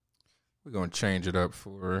We're going to change it up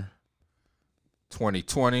for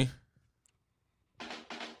 2020.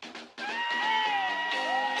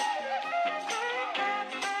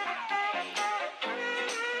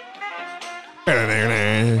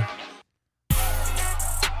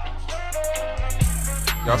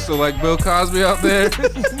 Y'all still like Bill Cosby out there?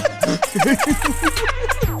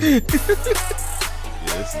 Yeah,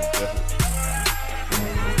 this is definitely.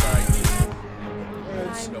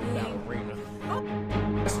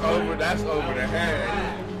 That's over the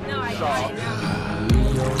head. No, I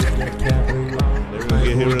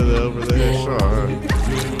Get rid of the over there. Sure.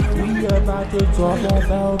 We about to talk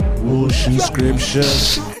about Wushu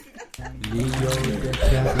scriptures. We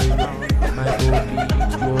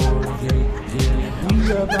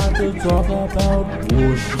about to talk about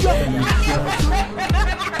Wushu scriptures.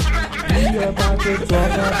 We about to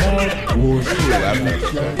talk about Wushu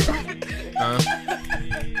scriptures.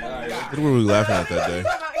 What were we laughing at that day? I'm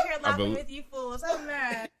out here laughing with you fools. I'm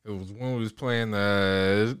mad. It was when we was playing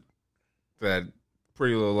that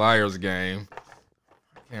Pretty Little Liars game.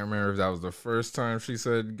 I can't remember if that was the first time she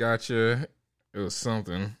said gotcha. It was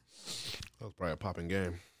something. That was probably a popping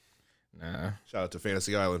game. Nah. Shout out to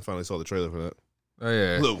Fantasy Island. Finally saw the trailer for that. Oh,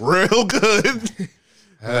 yeah. Look real good.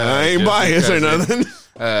 I ain't biased or nothing.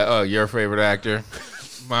 Your favorite actor.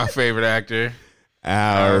 My favorite actor.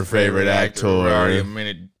 Our favorite actor. We're already a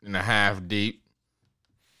minute and a half deep.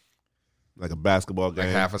 Like a basketball game.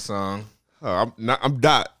 Like half a song. Oh, I'm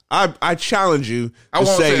not. I challenge you to I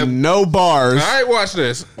won't say say no bars. All right, watch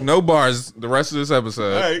this. No bars the rest of this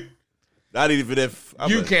episode. All right. Not even if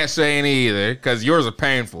You can't say any either because yours are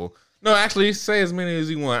painful. No, actually, say as many as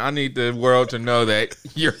you want. I need the world to know that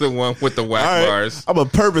you're the one with the whack All right. bars. I'm going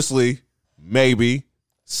to purposely, maybe,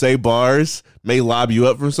 say bars, may lob you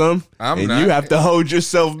up from some, and not. you have to hold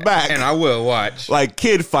yourself back. And I will watch. Like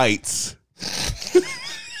kid fights.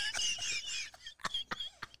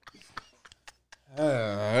 All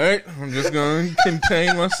right, I'm just going to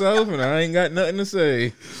contain myself, and I ain't got nothing to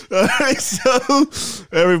say. All right, so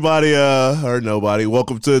everybody, or nobody,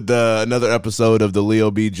 welcome to another episode of the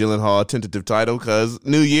Leo B. Gyllenhaal tentative title, because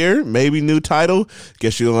new year, maybe new title.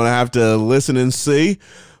 Guess you're going to have to listen and see.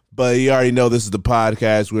 But you already know this is the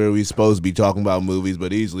podcast where we're supposed to be talking about movies,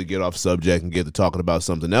 but easily get off subject and get to talking about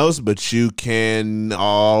something else. But you can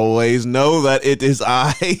always know that it is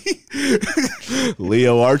I,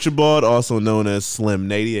 Leo Archibald, also known as Slim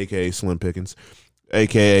Nady, a.k.a. Slim Pickens,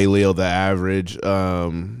 a.k.a. Leo the Average.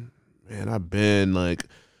 Man, I've been like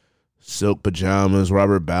Silk Pajamas,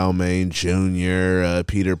 Robert Balmain Jr.,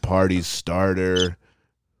 Peter Party's Starter.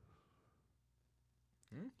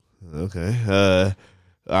 Okay.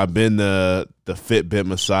 I've been the Fitbit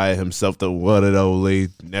Messiah himself, the one and only,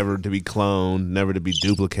 never to be cloned, never to be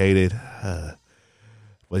duplicated.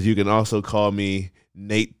 But you can also call me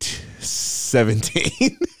Nate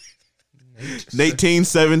 17. Nate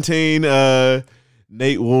 17.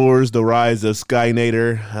 Nate Wars, the rise of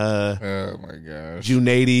Skynator. Oh my gosh.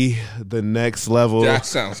 Junady, the next level. That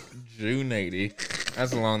sounds Junady.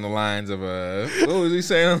 That's along the lines of what was he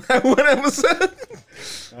saying on that one episode?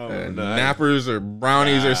 Nappers or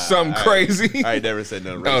brownies or something crazy. I ain't never said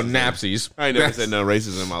no racism. Oh, napsies. I ain't never said no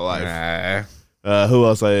racism in my life. Nah. Who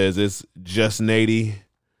else is? It's just Nady,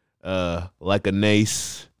 like a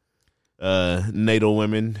Nace, Natal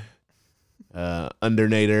Women,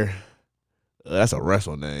 Undernator. That's a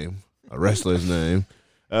wrestler name. A wrestler's name.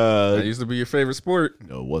 That used to be your favorite sport.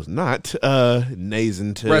 No, it was not.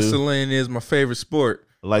 Nazen too. Wrestling is my favorite sport.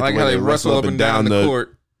 I like the way how they wrestle up and down the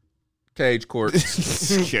court. Cage court.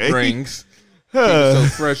 Okay. Rings. Keep it so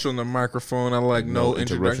fresh on the microphone. I like no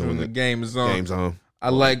introduction when the game is on. Game's on. I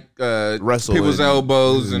like Wrestling. people's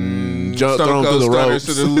elbows and Jump Stone thrown Cold through the stutters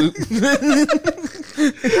to the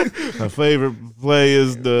loop. My favorite play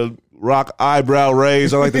is the rock eyebrow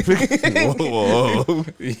raise. I like the pick. Whoa.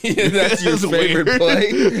 Yeah, that's your favorite weird.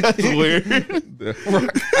 play. That's weird. The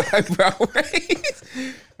rock eyebrow raise.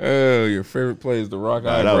 Oh, your favorite play is the rock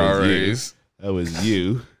That eyebrow was you. raise. That was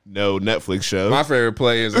you. No Netflix show. My favorite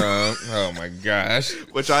play is oh my gosh.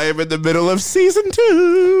 Which I am in the middle of season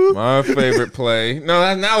 2. My favorite play. No,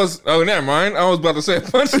 that was. Oh, never mind. I was about to say a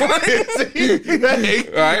punchline. Hey,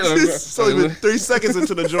 All right, it's only been 3 seconds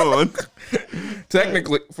into the John.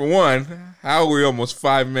 Technically, for one, how are we almost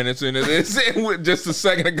 5 minutes into this? Just a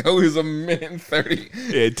second ago, it was a minute and 30.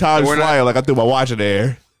 Yeah, time's We're not- flying like I threw my watch in the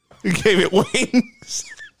air. You gave it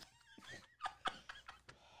wings.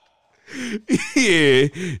 Yeah,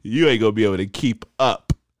 you ain't gonna be able to keep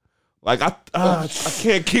up. Like I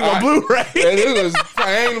can't keep my Blu-ray. And it was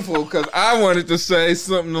painful because I wanted to say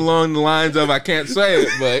something along the lines of I can't say it,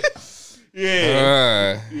 but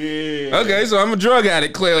Yeah. Okay, so I'm a drug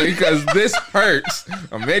addict clearly because this hurts.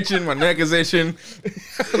 I'm itching. My neck is itching.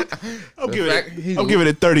 I'm giving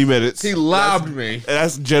it 30 minutes. He lobbed me.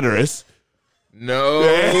 That's generous. No.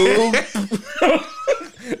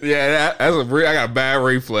 Yeah, that's I got a bad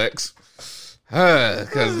reflex.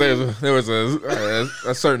 Because there was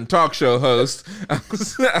a certain talk show host I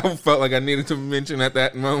felt like I needed to mention at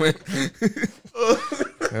that moment.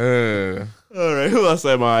 All right, who else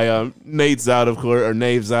am I? Nate's out, of course, or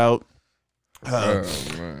Nave's out.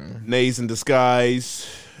 Nate's in disguise,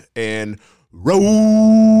 and Rolly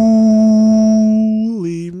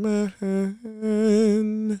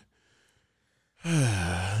Man.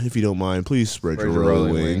 If you don't mind, please spread your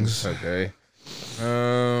rolling wings. Okay.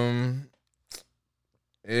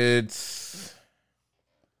 It's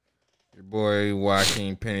your boy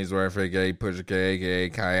Joaquin Pennyworth, aka Pusha K, aka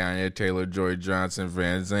Kayanya Taylor, Joy Johnson,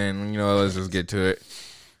 Van Zandt. You know, let's just get to it.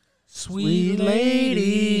 Sweet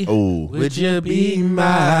lady, Oh, would you be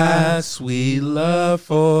my sweet love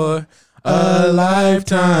for a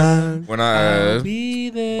lifetime? When I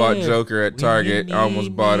Be there bought Joker at when Target, you I almost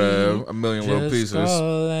need bought me. a million little Just pieces.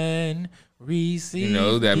 call and receive You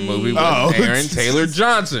know, that movie with Oh. Aaron Taylor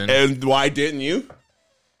Johnson. and why didn't you?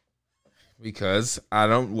 Because I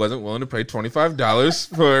wasn't willing to pay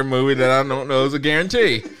 $25 for a movie that I don't know is a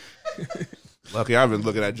guarantee. Lucky I've been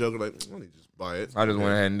looking at Joker like, let me just buy it. I just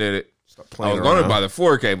went ahead and did it. Stop I playing was going to around. buy the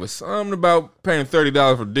 4K, but something about paying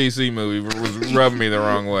 $30 for a DC movie was rubbing me the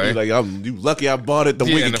wrong way. He's like, you lucky I bought it the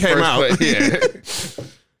week in it the came first out. place,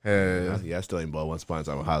 yeah. Yeah, I still ain't bought Once Upon a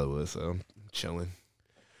Time in Hollywood, so I'm chilling.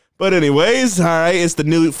 But anyways, all right, it's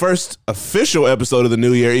the first official episode of the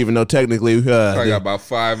new year, even though technically I got about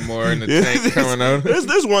 5 more in the tank coming out.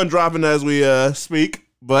 There's one dropping as we speak,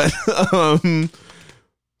 but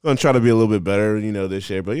gonna try to be a little bit better, this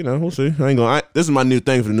year. But we'll see. This is my new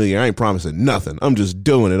thing for the new year. I ain't promising nothing. I'm just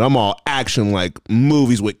doing it. I'm all action like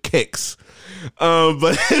movies with kicks.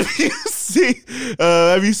 But have you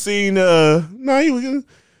seen?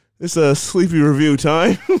 It's a sleepy review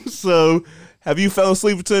time. So, have you fell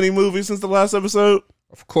asleep to any movies since the last episode?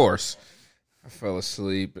 Of course. I fell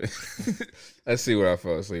asleep. Let's see what I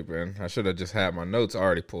fell asleep in. I should have just had my notes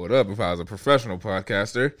already pulled up if I was a professional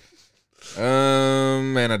podcaster.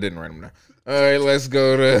 Man, I didn't write them down. All right, let's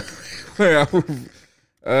go to.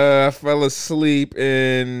 I fell asleep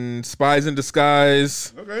in Spies in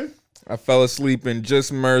Disguise. Okay. I fell asleep in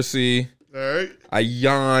Just Mercy. All right. I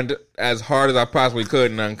yawned as hard as I possibly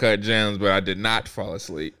could in Uncut Gems, but I did not fall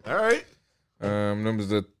asleep. All right. Them was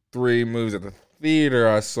the 3 movies at the theater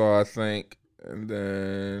I saw, I think. And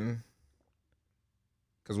then,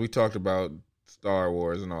 because we talked about Star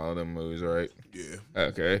Wars and all of them movies, right? Yeah.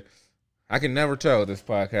 Okay. I can never tell with this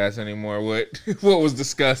podcast anymore what was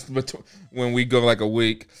discussed when we go like a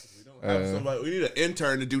week. We need an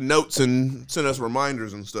intern to do notes and send us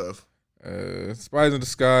reminders and stuff. Spies in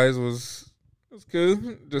Disguise was cool.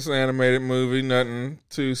 Just an animated movie, nothing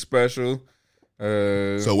too special.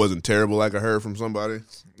 So it wasn't terrible like I heard from somebody?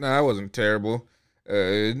 Nah, it wasn't terrible.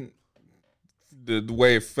 The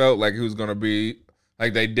way it felt like it was going to be,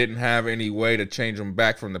 like they didn't have any way to change him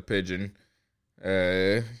back from the pigeon.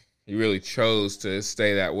 He really chose to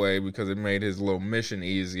stay that way because it made his little mission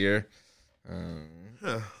easier.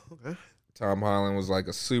 Okay. Tom Holland was like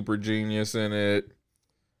a super genius in it.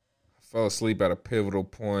 I fell asleep at a pivotal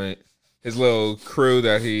point. His little crew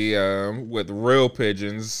that he with real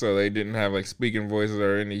pigeons, so they didn't have like speaking voices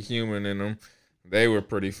or any human in them. They were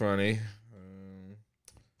pretty funny.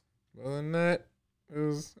 Other than that, it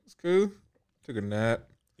was cool. Took a nap.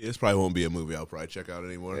 Yeah, this probably won't be a movie I'll probably check out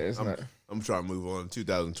anymore. Yeah, I'm trying to move on to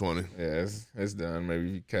 2020. Yeah, it's done. Maybe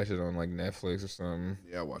you catch it on like Netflix or something.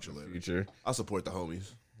 Yeah, I'll watch it later. Future. I'll support the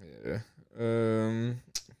homies. Yeah. Then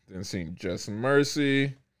seen Just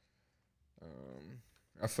Mercy.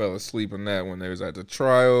 I fell asleep on that when they was at the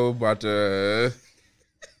trial about to.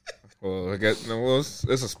 Well, I guess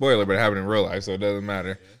it's a spoiler, but it happened in real life, so it doesn't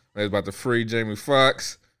matter. They was about to free Jamie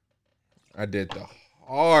Foxx. I did the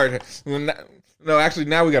hard. No, actually,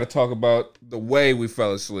 now we got to talk about the way we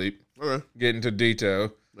fell asleep. Okay. Get into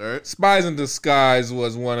detail. All right. Spies in Disguise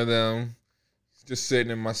was one of them. Just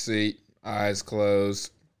sitting in my seat, eyes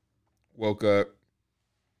closed. Woke up,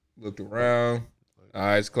 looked around,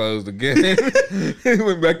 eyes closed again.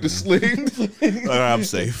 Went back to sleep. All right, I'm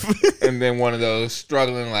safe. And then one of those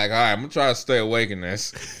struggling, like, all right, I'm going to try to stay awake in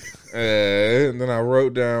this. And then I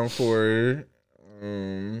wrote down for,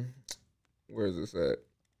 where is this at?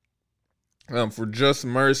 For Just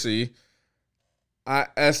Mercy, I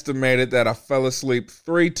estimated that I fell asleep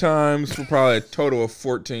 3 times for probably a total of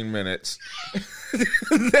 14 minutes.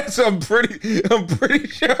 I'm pretty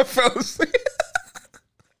sure I fell asleep.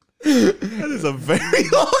 That is a very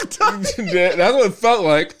long time. That's what it felt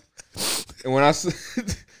like. And when it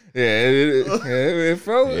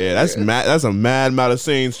felt. Yeah, that's mad. That's a mad amount of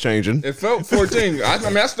scenes changing. It felt 14.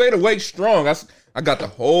 I stayed awake strong. I got the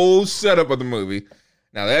whole setup of the movie.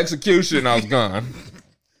 Now the execution, I was gone.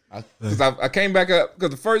 I came back up because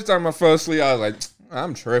the first time I fell asleep, I was like,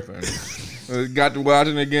 I'm tripping. Got to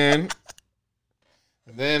watching it again.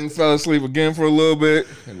 Then fell asleep again for a little bit,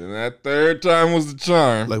 and then that third time was the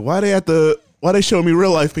charm. Like, why they showing me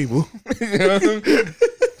real life people? You know what I mean?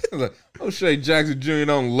 I was like, O'Shea Jackson Jr.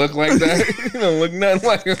 don't look like that. He don't look nothing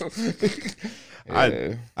like him.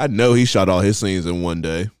 Yeah. I know he shot all his scenes in one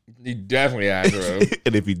day. He definitely had to.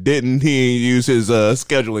 And if he didn't, he didn't use his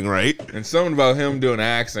scheduling right. And something about him doing an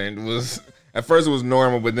accent was, at first it was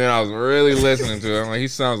normal, but then I was really listening to him. Like, he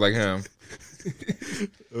sounds like him.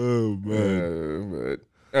 Oh, man.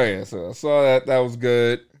 So I saw that. That was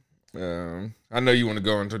good. I know you want to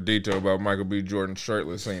go into detail about Michael B. Jordan's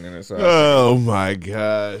shirtless scene in it. So Oh, my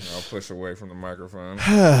gosh. I'll push away from the microphone.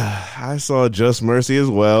 I saw Just Mercy as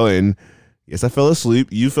well, and yes, I fell asleep.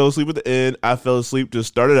 You fell asleep at the end. I fell asleep to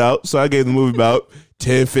start it out, so I gave the movie about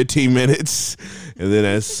 10, 15 minutes. And then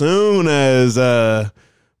as soon as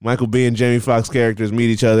Michael B. and Jamie Foxx characters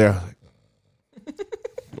meet each other, I was like,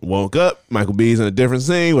 woke up. Michael B's in a different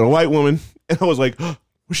scene with a white woman, and I was like, oh,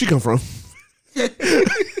 where'd she come from?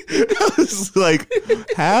 I was like,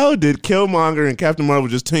 how did Killmonger and Captain Marvel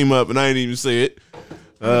just team up and I didn't even see it?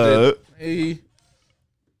 I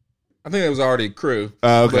think it was already a crew.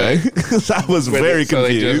 Okay. I was very confused. So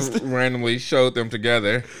they just randomly showed them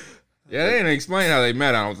together. Yeah, they didn't explain how they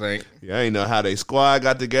met, I don't think. Yeah, I didn't know how they squad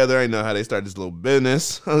got together. I didn't know how they started this little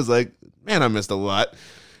business. I was like, man, I missed a lot.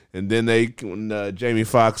 And then when Jamie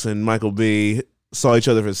Foxx and Michael B. saw each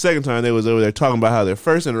other for the second time, they was over there talking about how their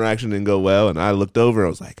first interaction didn't go well. And I looked over and I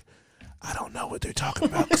was like, I don't know what they're talking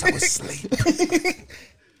about because I was asleep.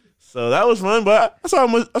 So that was fun, but I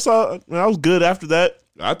was good after that.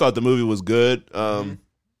 I thought the movie was good.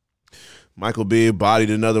 Michael B. bodied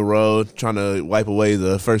another role, trying to wipe away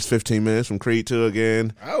the first 15 minutes from Creed 2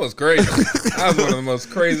 again. That was crazy. That was one of the most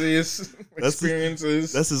craziest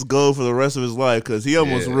experiences. That's his goal for the rest of his life because he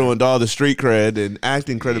almost ruined all the street cred and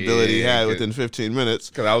acting credibility he had within 15 minutes.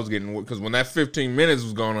 Because when that 15 minutes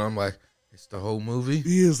was going on, I'm like, it's the whole movie?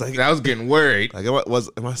 He was like, I was getting worried. Like, was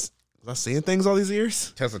I seeing things all these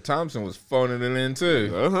years? Tessa Thompson was phoning it in too.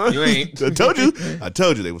 You ain't. I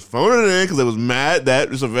told you they was phoning it in because they was mad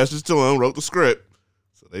that Sylvester Stallone wrote the script.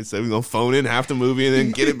 So they said we're gonna phone in half the movie and then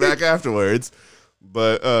get it back afterwards.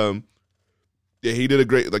 But yeah, he did a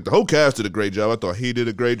great. Like the whole cast did a great job. I thought he did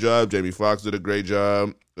a great job. Jamie Foxx did a great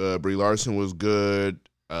job. Brie Larson was good.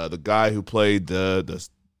 The guy who played the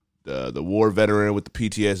war veteran with the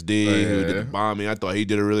PTSD who did the bombing, I thought he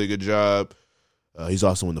did a really good job. He's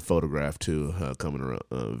also in The Photograph, too, coming around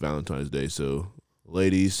Valentine's Day. So,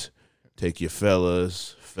 ladies, take your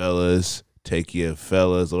fellas, take your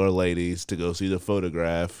fellas or ladies to go see The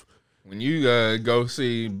Photograph. When you go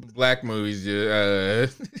see black movies, the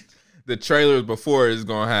trailers before you're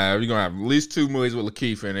going to have at least 2 movies with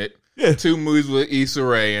Lakeith in it. Yeah. 2 movies with Issa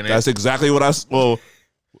Rae in it. That's exactly what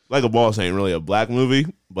Like a Boss ain't really a black movie,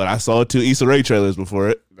 but I saw 2 Issa Rae trailers before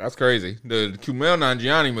it. That's crazy. The Kumail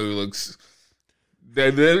Nanjiani movie looks...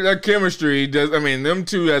 Their chemistry does. I mean, them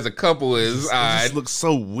two as a couple is odd. It looks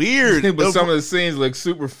so weird. But some of the scenes look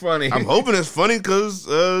super funny. I'm hoping it's funny because,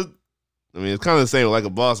 it's kind of the same with Like a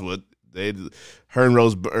Boss, but her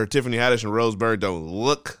and Tiffany Haddish and Rose Byrne don't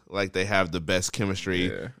look like they have the best chemistry.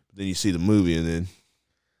 Yeah. Then you see the movie and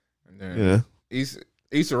then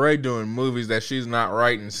Issa Rae doing movies that she's not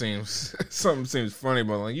writing something seems funny,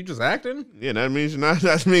 but like, you just acting? Yeah, that means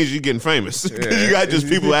you're getting famous. Yeah. You got just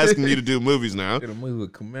people asking you to do movies now. Did a movie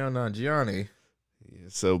with Kumail Nanjiani. Yeah,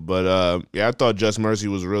 so, but I thought Just Mercy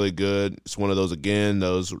was really good. It's one of those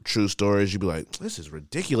true stories. You'd be like, this is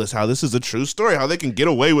ridiculous how this is a true story, how they can get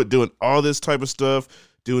away with doing all this type of stuff,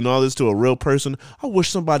 doing all this to a real person. I wish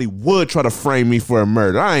somebody would try to frame me for a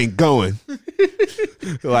murder. I ain't going.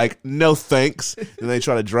 Like, no thanks. And they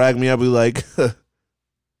try to drag me. I'll be like, hit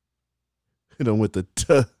them with the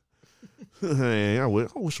hey, I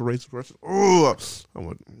wish a racist person. Oh,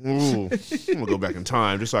 I'm gonna go back in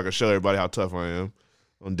time just so I can show everybody how tough I am.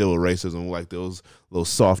 I don't deal with racism like those little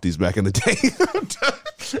softies back in the day.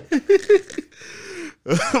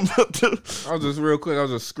 I was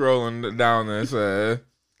just scrolling down this. I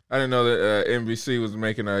didn't know that NBC was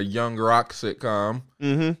making a Young Rock sitcom.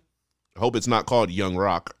 Mm-hmm. I hope it's not called Young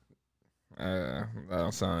Rock. That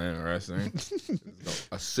don't sound interesting.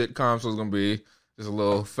 A sitcom, so it's gonna be just a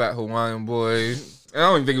little fat Hawaiian boy. And I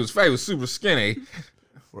don't even think he was fat; he was super skinny.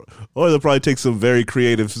 Or they'll probably take some very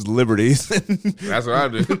creative liberties. That's what I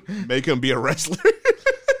do. Make him be a wrestler.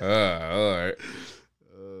 All right.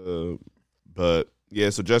 But yeah,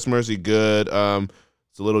 so Just Mercy, good.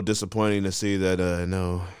 It's a little disappointing to see that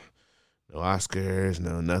no Oscars,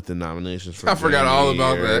 no nothing nominations for. I forgot all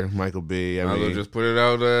about that. Michael B. I mean, just put it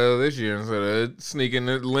out this year instead of sneaking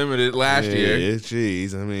it limited last year. Yeah,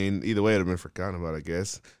 jeez. I mean, either way, it'd have been forgotten about, I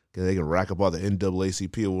guess. Because they can rack up all the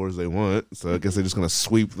NAACP awards they want, so I guess they're just gonna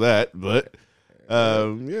sweep that. But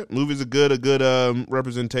yeah, movie's a good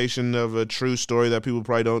representation of a true story that people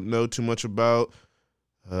probably don't know too much about.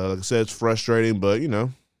 Like I said, it's frustrating, but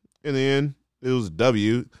in the end, it was a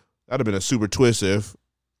W. That'd have been a super twist if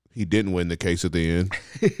he didn't win the case at the end.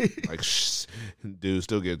 Like, dude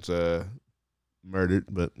still gets murdered,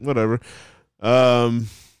 but whatever.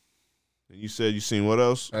 You said you seen what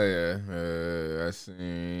else? Oh yeah, I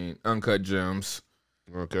seen Uncut Gems.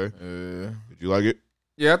 Okay. Did you like it?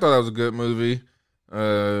 Yeah, I thought that was a good movie.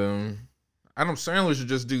 Adam Sandler should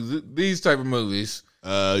just do these type of movies.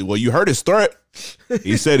 Well, you heard his threat.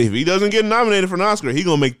 He said if he doesn't get nominated for an Oscar, he's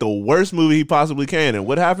gonna make the worst movie he possibly can. And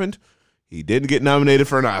what happened? He didn't get nominated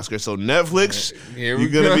for an Oscar. So Netflix, you're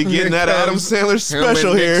gonna be getting that Adam Sandler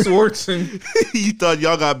special here. You thought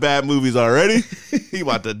y'all got bad movies already? He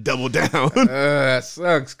about to double down. That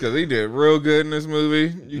sucks because he did real good in this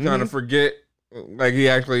movie. You kind of forget, like he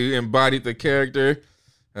actually embodied the character.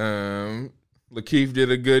 Lakeith did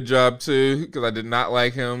a good job too because I did not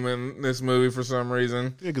like him in this movie for some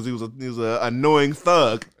reason. Yeah, because he was a annoying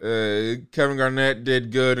thug. Kevin Garnett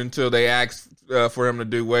did good until they asked for him to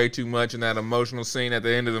do way too much in that emotional scene at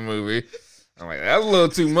the end of the movie. I'm like, that's a little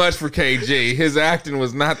too much for KG. His acting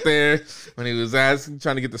was not there when he was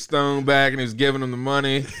trying to get the stone back and he was giving him the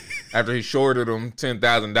money after he shorted him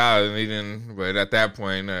 $10,000 and he didn't. But at that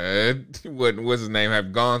point, what's his name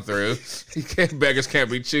have gone through? Beggars can't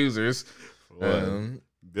be choosers.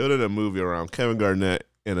 Building a movie around Kevin Garnett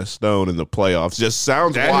and a stone in the playoffs just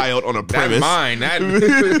sounds wild on a premise. That's mine.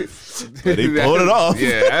 But he pulled it off.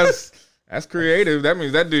 Yeah, that's creative. That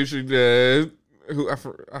means that dude should. I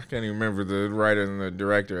can't even remember the writer and the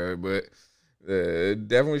director, but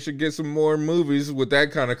definitely should get some more movies with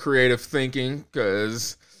that kind of creative thinking.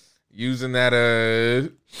 Because using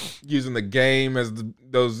the game as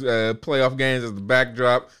those playoff games as the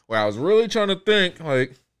backdrop, where I was really trying to think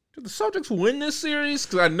like, did the Celtics win this series?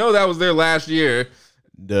 Because I know that was their last year.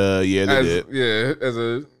 Yeah, they did. Yeah,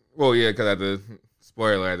 because at the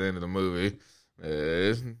spoiler at the end of the movie,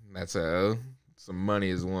 that's how some money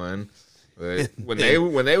is won. But when they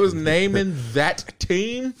was naming that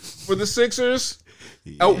team for the Sixers,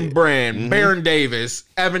 Elton Brand, Baron Davis,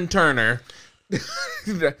 Evan Turner,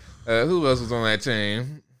 who else was on that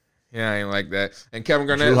team? Yeah, I ain't like that. And Kevin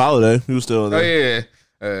Garnett. Drew Holiday, he was still there. Oh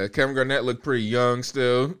yeah, Kevin Garnett looked pretty young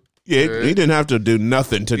still. Yeah, he didn't have to do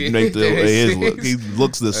nothing to make his look. He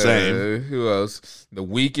looks the same. Who else? The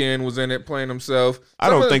Weeknd was in it playing himself. I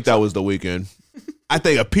don't think that was The Weeknd. I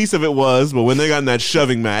think a piece of it was, but when they got in that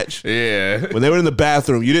shoving match, when they were in the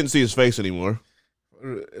bathroom, you didn't see his face anymore.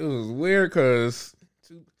 It was weird because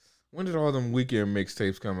when did all them Weeknd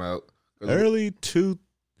mixtapes come out? Early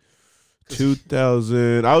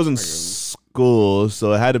 2000. I was in school,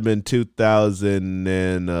 so it had to have been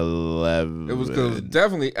 2011. It was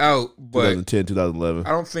definitely out, but 2010, 2011.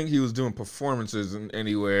 I don't think he was doing performances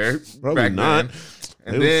anywhere Probably back not.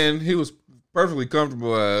 then. Then he was perfectly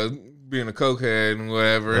comfortable being a cokehead and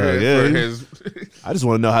whatever. I just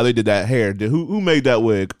want to know how they did that hair. Who made that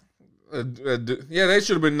wig? Yeah, they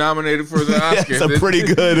should have been nominated for the Oscar. That's a pretty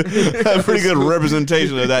good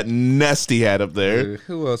representation of that nest he had up there.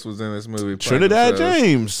 Who else was in this movie? Trinidad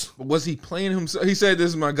James. Was he playing himself? He said, "This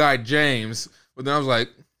is my guy James," but then I was like,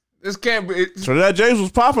 "This can't be." Trinidad James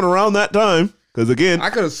was popping around that time because again, I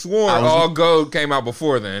could have sworn All Gold came out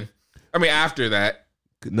before then. I mean, after that.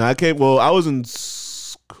 No, I can't. Well, I was in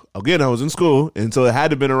school, and so it had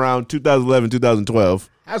to have been around 2011, 2012.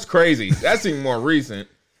 That's crazy. That's even more recent.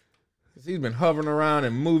 He's been hovering around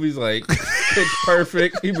in movies like Pitch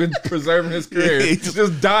Perfect. He's been preserving his career. He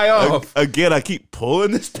just die off. Again, I keep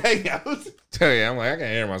pulling this thing out. Tell you, I'm like, I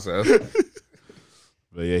can't hear myself.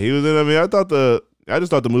 But yeah, he was in. I mean, I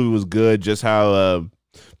just thought the movie was good. Just how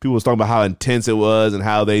people was talking about how intense it was and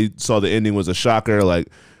how they saw the ending was a shocker. Like,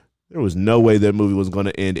 there was no way that movie was going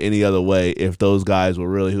to end any other way if those guys were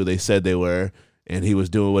really who they said they were, and he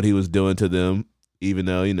was doing what he was doing to them, even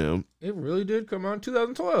though, It really did come out in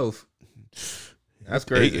 2012. That's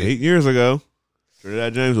crazy. 8 years ago.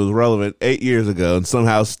 Trinidad James was relevant 8 years ago and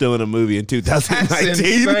somehow still in a movie in 2019. That's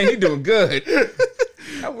insane. He doing good.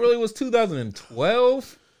 That really was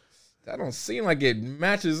 2012. That don't seem like it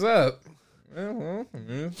matches up. Well,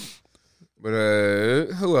 But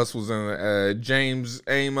who else was in it? James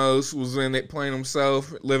Amos was in it playing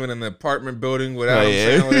himself, living in the apartment building with Adam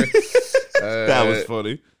Sandler. That was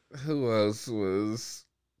funny. Who else was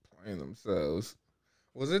playing themselves?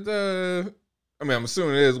 Was it I'm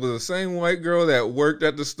assuming it is. Was it the same white girl that worked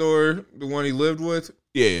at the store, the one he lived with?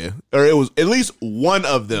 Yeah, or it was at least one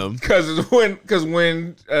of them. Because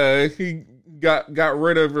when he got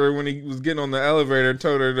rid of her when he was getting on the elevator,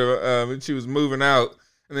 told her to she was moving out.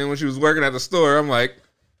 And then when she was working at the store, I'm like,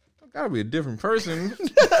 gotta be a different person.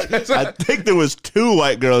 I think there was 2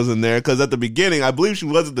 white girls in there because at the beginning, I believe she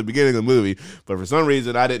was at the beginning of the movie, but for some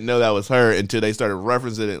reason I didn't know that was her until they started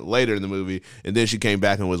referencing it later in the movie, and then she came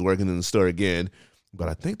back and was working in the store again. But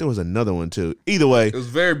I think there was another one too. Either way, it was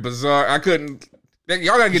very bizarre. I couldn't.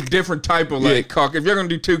 Y'all gotta get different type of if you're gonna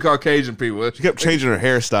do 2 Caucasian people. She kept changing her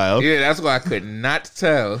hairstyle. Yeah, that's why I could not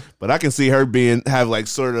tell. But I can see her have like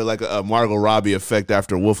sort of like a Margot Robbie effect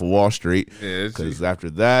after Wolf of Wall Street. Yeah, because after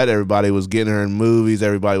that, everybody was getting her in movies.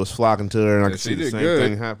 Everybody was flocking to her, and I can see the same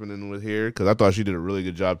thing happening with here. Because I thought she did a really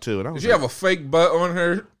good job too. And did she have a fake butt on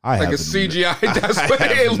her? Like a CGI? That's what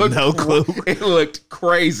it looked. No clue. It looked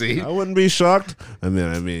crazy. I wouldn't be shocked. I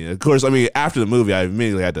mean, of course. After the movie, I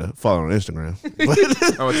immediately had to follow her on Instagram.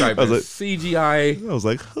 I was like, CGI. I was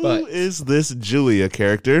like, who is this Julia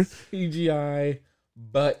character? CGI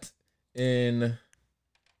butt in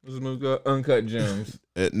what's the movie called? Uncut Gems.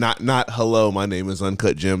 Not hello, my name is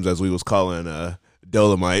Uncut Gems, as we was calling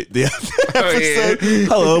Dolomite the episode. Yeah.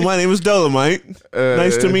 Hello, my name is Dolomite.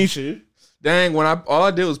 Nice to meet you. Dang, all I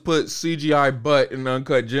did was put CGI butt in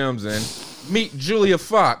Uncut Gems and meet Julia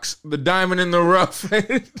Fox, the diamond in the rough.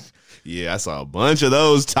 Yeah, I saw a bunch of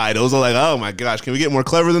those titles. I'm like, oh my gosh, can we get more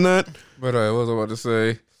clever than that? But what was I about to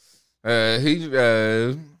say?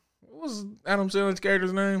 What was Adam Sandler's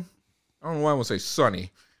character's name? I don't know why I want to say Sonny.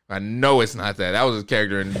 I know it's not that. That was his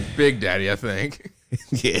character in Big Daddy, I think.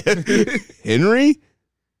 Yeah. Henry?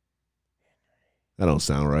 That don't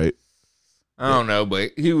sound right. I don't know,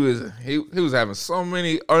 but he was having so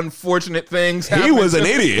many unfortunate things happen. He was an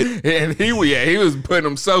idiot. And he was putting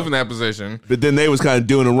himself in that position. But then they was kind of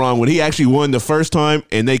doing it wrong. When he actually won the first time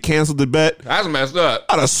and they canceled the bet, that's messed up.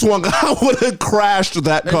 I'd have swung. I would have crashed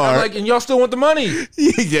that car. And y'all still want the money.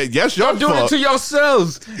 Yes, y'all doing it to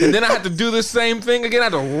yourselves. And then I have to do the same thing again. I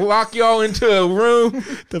have to lock y'all into a room.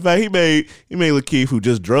 The fact he made Lakeith, who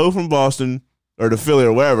just drove from Boston or to Philly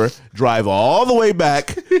or wherever, drive all the way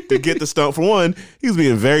back to get the stunt. For one, he was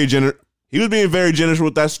being very generous. He was being very generous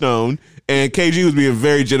with that stone, and KG was being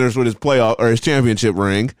very generous with his playoff or his championship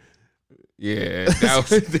ring. Yeah,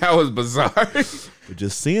 that was bizarre. But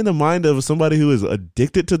just seeing the mind of somebody who is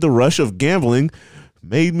addicted to the rush of gambling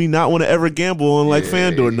made me not want to ever gamble on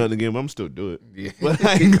FanDuel or nothing again. But I'm still do it. Yeah. But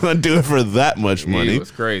I ain't gonna do it for that much money. It was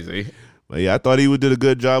crazy. But yeah, I thought he did a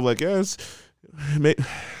good job. Like, yes.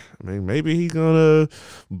 Maybe he's gonna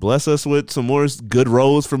bless us with some more good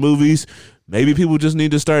roles for movies. Maybe people just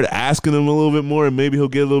need to start asking him a little bit more, and maybe he'll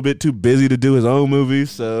get a little bit too busy to do his own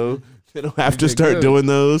movies, so they don't have to start doing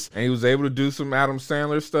those. And he was able to do some Adam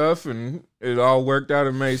Sandler stuff, and it all worked out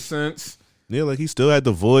and made sense. Yeah, like he still had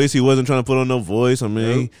the voice. He wasn't trying to put on no voice. I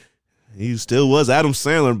mean, he still was Adam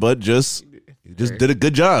Sandler, but he just did a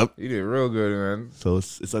good job. He did real good, man. So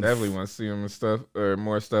it's definitely want to see him and stuff or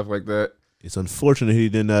more stuff like that. It's unfortunate he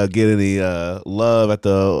didn't get any love at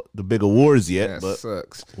the big awards yet, but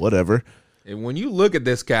sucks. Whatever. And when you look at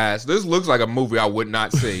this cast, this looks like a movie I would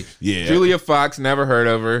not see. Yeah. Julia Fox, never heard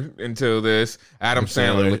of her until this. Adam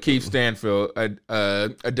Sandler, Lakeith Stanfield,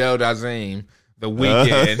 Adele Dazeem, The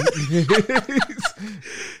Weeknd.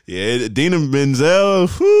 Yeah, Dina Menzel.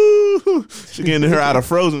 Whoo, she getting her out of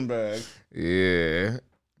Frozen bag. Yeah.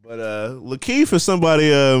 But Lakeith is somebody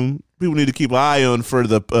people need to keep an eye on for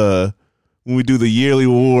the when we do the yearly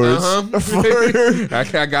awards.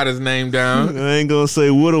 I got his name down. I ain't gonna say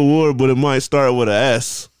what award, but it might start with a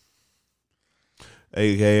S.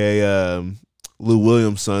 AKA Lou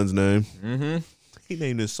Williams' son's name. Mm-hmm. He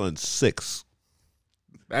named his son Six.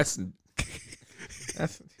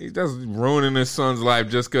 He's just ruining his son's life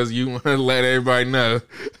just because you want to let everybody know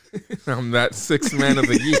I'm that sixth man of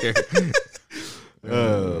the year.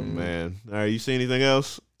 Oh man! All right, you see anything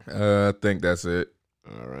else? I think that's it.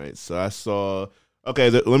 All right, so I saw. Okay,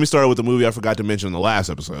 let me start with the movie I forgot to mention in the last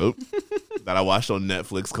episode that I watched on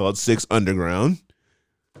Netflix called Six Underground,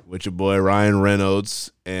 with your boy Ryan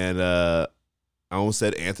Reynolds and I almost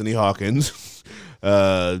said Anthony Hawkins,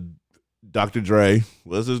 Dr. Dre.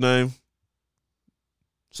 What's his name?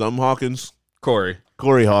 Something Hawkins. Corey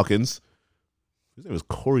Hawkins. His name was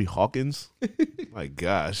Corey Hawkins. My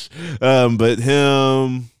gosh. But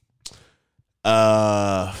him,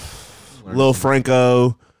 Lil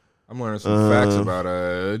Franco. I'm learning some facts about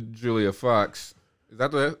Julia Fox. Is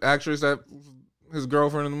that the actress that his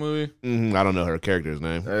girlfriend in the movie? I don't know her character's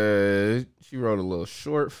name. She wrote a little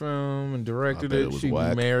short film and directed it. She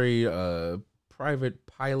whack. married a private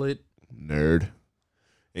pilot. Nerd.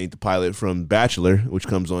 Ain't the pilot from Bachelor, which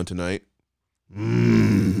comes on tonight.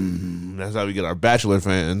 That's how we get our Bachelor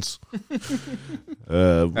fans. Hey, what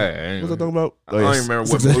was I talking about? I don't even remember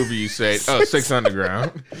what movie you said. Oh, Six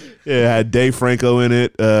Underground. Yeah, it had Dave Franco in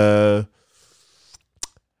it. It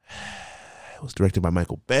was directed by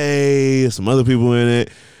Michael Bay. Some other people in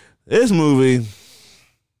it. This movie,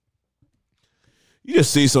 you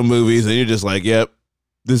just see some movies and you're just like, yep,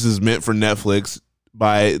 this is meant for Netflix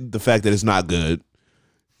by the fact that it's not good.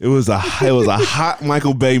 It was a hot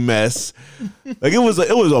Michael Bay mess. Like it was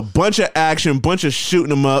a bunch of action, bunch of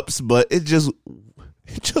shooting 'em ups, but it just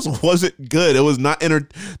wasn't good. It was not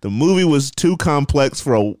the movie was too complex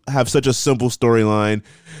for have such a simple storyline.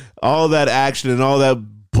 All that action and all that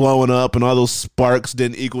blowing up and all those sparks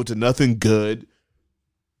didn't equal to nothing good.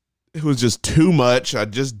 It was just too much. I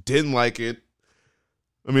just didn't like it.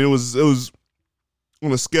 I mean, it was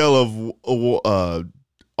on a scale of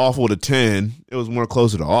awful to 10. It was more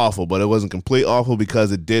closer to awful, but it wasn't complete awful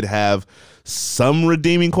because it did have some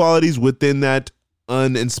redeeming qualities within that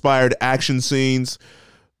uninspired action scenes.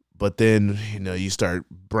 But then, you start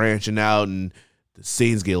branching out and the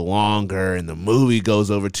scenes get longer and the movie goes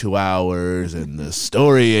over 2 hours and the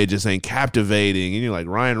story, it just ain't captivating. And you're like,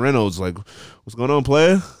 Ryan Reynolds, like, what's going on,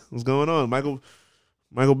 player? What's going on?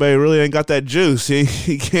 Michael Bay really ain't got that juice.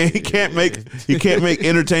 He can't make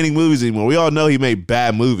entertaining movies anymore. We all know he made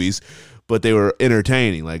bad movies, but they were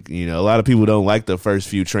entertaining. Like, a lot of people don't like the first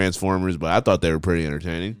few Transformers, but I thought they were pretty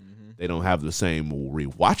entertaining. They don't have the same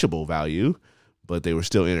rewatchable value, but they were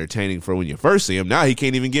still entertaining for when you first see him. Now he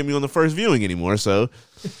can't even get me on the first viewing anymore, so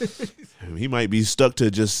he might be stuck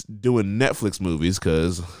to just doing Netflix movies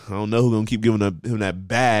because I don't know who's going to keep giving him that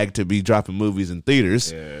bag to be dropping movies in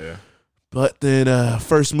theaters. Yeah. But then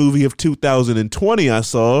first movie of 2020 I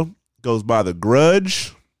saw goes by The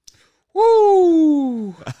Grudge.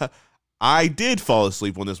 Woo! I did fall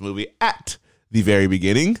asleep on this movie at the very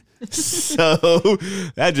beginning. So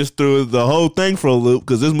that just threw the whole thing for a loop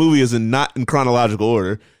because this movie is not in chronological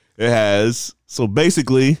order. It has, so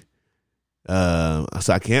basically, so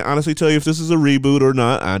I can't honestly tell you if this is a reboot or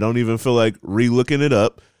not. I don't even feel like re-looking it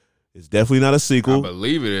up. It's definitely not a sequel. I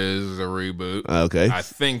believe it is a reboot. Okay. I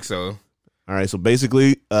think so. All right, so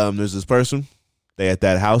basically, there's this person. They at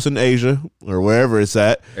that house in Asia or wherever it's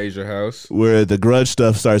at. Asia House. Where the grudge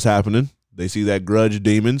stuff starts happening. They see that grudge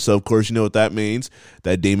demon, so of course you know what that means.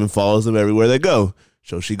 That demon follows them everywhere they go.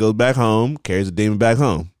 So she goes back home, carries the demon back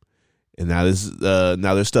home. And now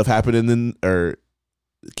there's stuff happening or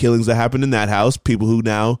killings that happen in that house. People who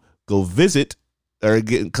now go visit or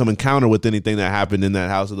come encounter with anything that happened in that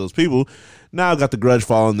house of those people now got the grudge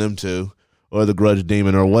following them too. Or the grudge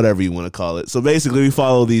demon, or whatever you want to call it. So basically, we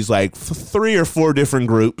follow these like 3 or 4 different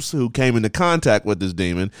groups who came into contact with this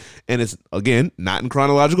demon, and it's again not in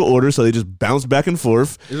chronological order, so they just bounce back and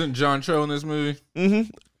forth. Isn't John Cho in this movie? Mm-hmm.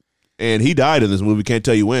 And he died in this movie. Can't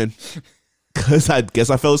tell you when, because I guess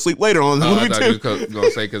I fell asleep later on in the movie I thought too. you were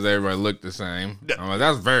gonna say because everybody looked the same. I'm like,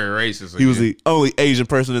 that's very racist. He was the only Asian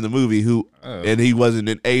person in the movie and he wasn't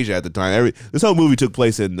in Asia at the time. This whole movie took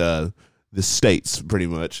place in the States, pretty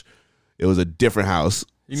much. It was a different house.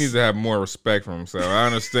 He needs to have more respect for himself. I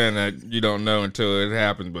understand that you don't know until it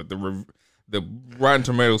happens, but the Rotten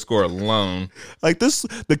Tomato score alone, like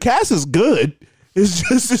the cast is good. It's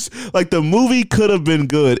just like the movie could have been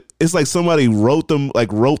good. It's like somebody wrote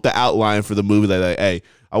the outline for the movie. Like, hey,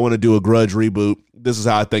 I want to do a Grudge reboot. This is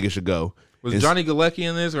how I think it should go. Was Johnny Galecki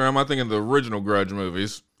in this, or am I thinking of the original Grudge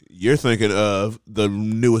movies? You're thinking of the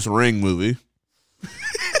newest Ring movie.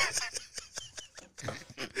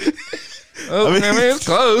 Oh, I mean, it's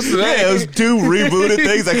close. Yeah, it was 2 rebooted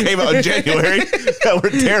things that came out in January that were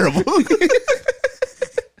terrible.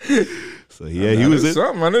 So yeah, he was in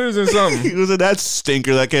something. I knew he was in something. He was in that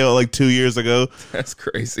stinker that came out like 2 years ago. That's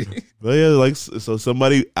crazy. But yeah, like so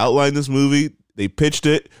somebody outlined this movie. They pitched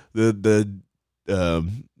it. The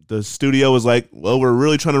studio was like, well, we're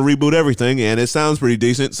really trying to reboot everything, and it sounds pretty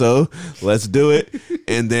decent, so let's do it.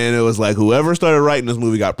 And then it was like whoever started writing this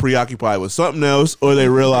movie got preoccupied with something else, or they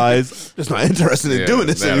realized just not interested in doing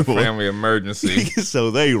this anymore. A family emergency.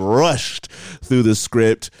 So they rushed through the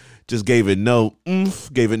script, just gave it no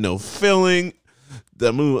oomph, gave it no feeling.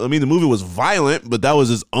 The movie was violent, but that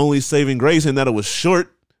was its only saving grace in that it was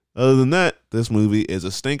short. Other than that, this movie is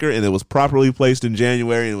a stinker, and it was properly placed in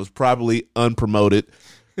January, and it was properly unpromoted.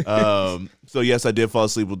 So yes, I did fall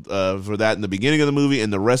asleep for that in the beginning of the movie,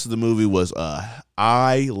 and the rest of the movie was a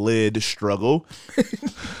eyelid struggle.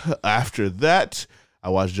 After that, I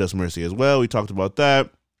watched Just Mercy as well. We talked about that,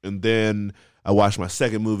 and then I watched my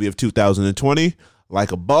second movie of 2020,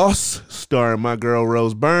 Like a Boss, starring my girl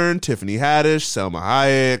Rose Byrne, Tiffany Haddish, Selma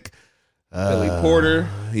Hayek, Billy Porter.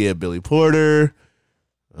 Yeah, Billy Porter.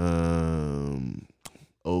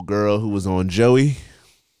 Old girl who was on Joey.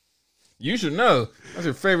 You should know. That's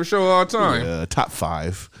your favorite show of all time. Top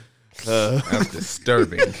 5. That's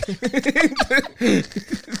disturbing.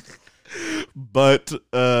 But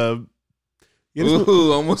ooh,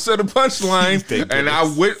 almost said a punchline. And I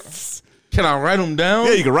went. Can I write them down?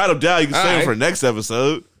 Yeah, you can write them down. You can save them right. for next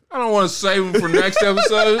episode. I don't want to save them for next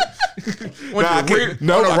episode. I can't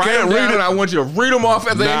read it. I want you to read them off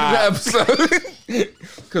at the end of the episode.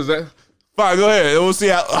 Because that. Fine, go ahead. We'll see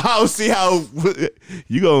how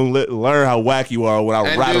you gonna learn how whack you are when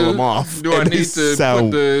I rattle them off. Do I need to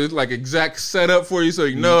put the exact setup for you so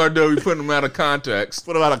you know, or do we put them out of context?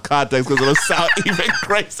 Put them out of context because it'll sound even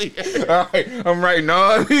crazier. All right, I'm writing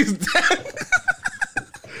all these down.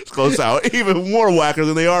 It's gonna sound even more whacker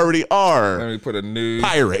than they already are. Let me put a new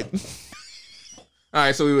pirate. All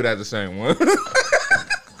right, so we would have the same one.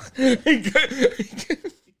 He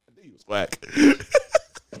was whack.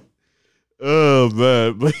 Oh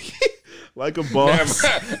man, but Like a Boss.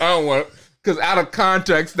 I don't want because out of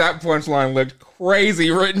context that punchline looked crazy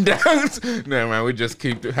written down. No man, we just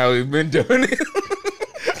keep how we've been doing it.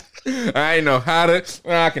 I ain't know how to.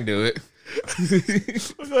 I can do it. Go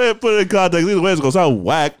ahead and put it in context. Either way, it's gonna sound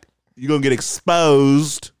whack. You're gonna get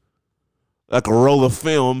exposed like a roll of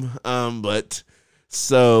film. But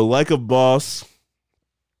so Like a Boss.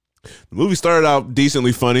 The movie started out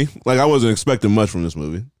decently funny. Like I wasn't expecting much from this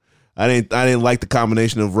movie. I didn't like the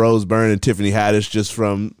combination of Rose Byrne and Tiffany Haddish just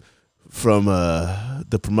from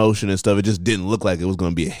the promotion and stuff. It just didn't look like it was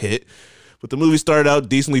going to be a hit. But the movie started out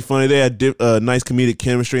decently funny. They had nice comedic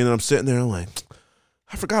chemistry, and then I'm sitting there, I'm like,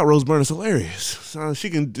 I forgot Rose Byrne is hilarious. So she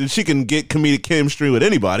can get comedic chemistry with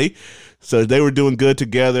anybody. So they were doing good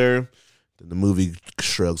together. Then the movie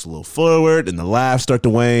shrugs a little forward, and the laughs start to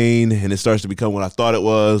wane, and it starts to become what I thought it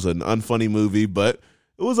was, an unfunny movie, but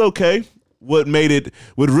it was okay. What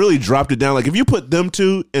really dropped it down, like if you put them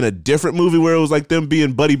two in a different movie where it was like them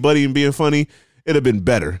being buddy and being funny, it'd have been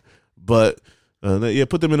better. But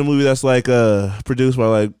put them in a movie that's like produced by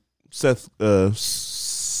like Seth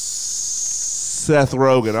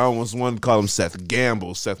Rogen. I almost wanted to call him Seth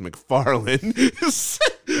Gamble, Seth MacFarlane,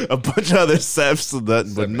 a bunch of other Seths.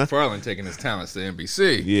 MacFarlane taking his talents to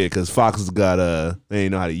NBC. Yeah, because Fox has got they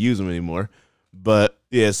ain't know how to use them anymore. But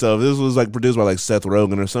yeah, so if this was like produced by like Seth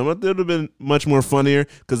Rogen or something, it would have been much more funnier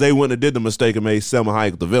because they wouldn't have did the mistake and made Selma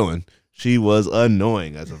Hayek the villain. She was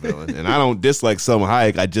annoying as a villain. And I don't dislike Selma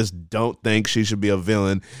Hayek. I just don't think she should be a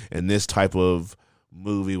villain in this type of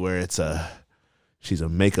movie where she's a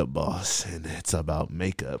makeup boss and it's about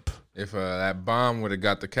makeup. If that bomb would have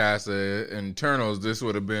got the cast of Internals, this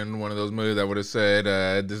would have been one of those movies that would have said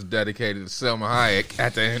this is dedicated to Selma Hayek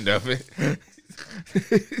at the end of it.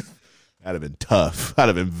 That'd have been tough. I'd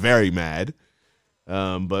have been very mad.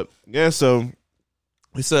 But yeah, so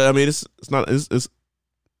we said, I mean, it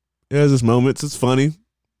has its moments. It's funny.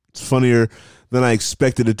 It's funnier than I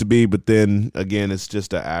expected it to be. But then again, it's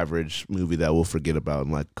just an average movie that we'll forget about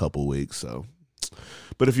in like a couple weeks. So,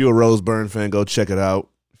 but if you're a Rose Byrne fan, go check it out.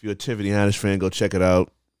 If you're a Tiffany Haddish fan, go check it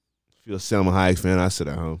out. If you're a Selma Hayek fan, I sit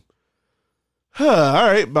at home. All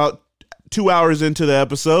right, about 2 hours into the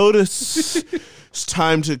episode, it's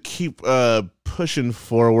time to keep pushing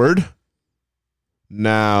forward.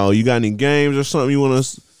 Now, you got any games or something you want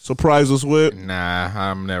to surprise us with? Nah,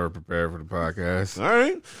 I'm never prepared for the podcast. All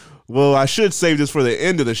right. Well, I should save this for the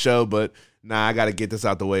end of the show, but I got to get this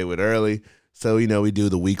out the way with early. So, we do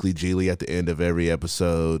the weekly Geely at the end of every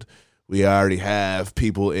episode. We already have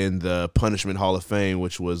people in the Punishment Hall of Fame,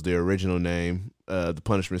 which was their original name, the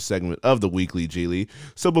punishment segment of the weekly Geely.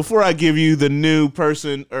 So before I give you the new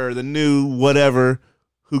person or the new whatever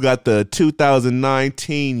who got the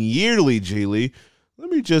 2019 yearly Geely, let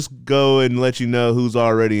me just go and let you know who's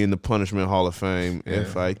already in the Punishment Hall of Fame. Yeah,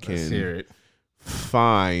 if I can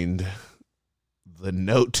find the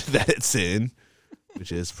note that it's in,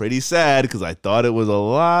 which is pretty sad because I thought it was a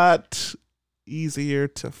lot easier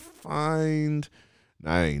to find.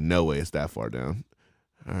 I ain't no way it's that far down.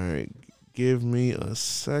 All right, give me a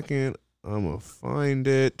second. I'm gonna find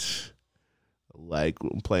it. Like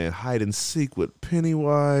I'm playing hide and seek with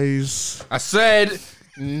Pennywise. I said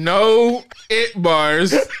No it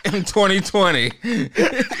bars in 2020.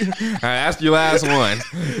 That's your last one.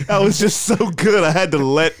 That was just so good. I had to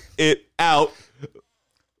let it out.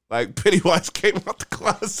 Like Pennywise came out the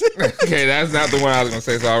closet. Okay, that's not the one I was gonna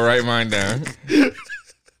say, so I'll write mine down.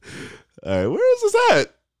 All right, where is this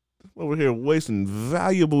at? Over here wasting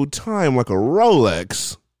valuable time like a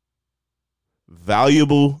Rolex.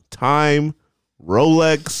 Valuable time,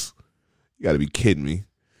 Rolex. You got to be kidding me.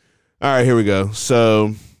 All right, here we go.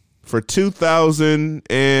 So for 2000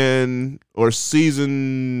 or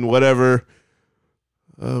season whatever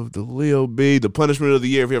of the Leo B, the punishment of the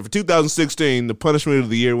year. For 2016, the punishment of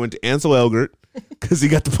the year went to Ansel Elgort because he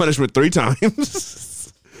got the punishment 3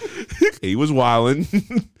 times. He was wilding,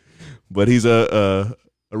 but he's a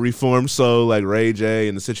reformed soul like Ray J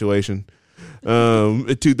in The Situation.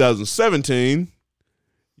 In 2017,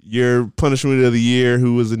 your punishment of the year,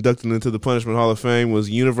 who was inducted into the Punishment Hall of Fame, was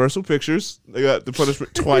Universal Pictures. They got the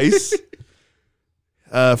punishment twice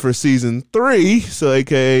for season 3. So,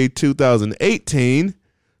 aka 2018,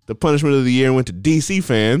 the punishment of the year went to DC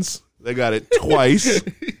fans. They got it twice.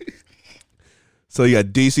 So you got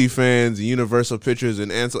DC fans, Universal Pictures,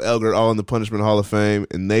 and Ansel Elgort all in the Punishment Hall of Fame,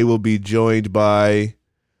 and they will be joined by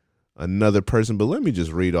another person. But let me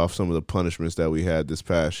just read off some of the punishments that we had this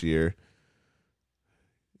past year.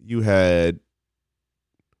 You had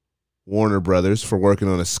Warner Brothers for working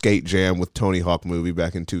on a Skate Jam with Tony Hawk movie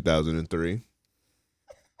back in 2003.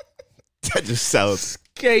 That just sounds...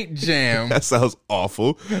 Skate Jam. That sounds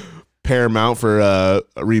awful. Paramount for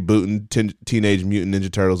rebooting Teenage Mutant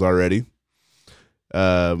Ninja Turtles already.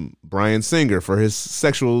 Bryan Singer for his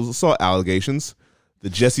sexual assault allegations. The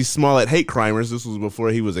Jesse Smollett hate crimers. This was before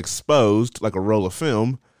he was exposed like a roll of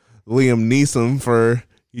film. Liam Neeson for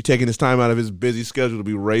you taking his time out of his busy schedule to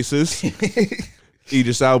be racist.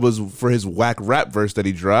 Idris Elba's for his whack rap verse that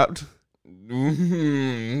he dropped.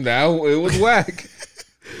 It was whack.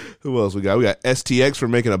 Who else we got? We got STX for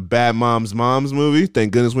making a Bad Moms movie.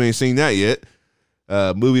 Thank goodness we ain't seen that yet.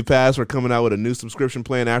 Movie Pass for coming out with a new subscription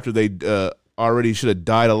plan after they already should have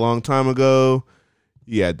died a long time ago.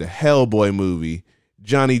 You had the Hellboy movie.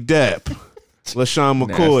 Johnny Depp. LaShawn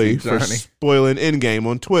McCoy for spoiling Endgame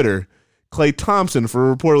on Twitter. Klay Thompson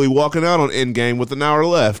for reportedly walking out on Endgame with an hour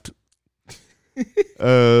left.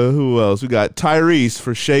 Who else? We got Tyrese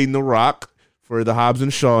for shading The Rock for the Hobbs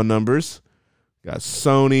and Shaw numbers. Got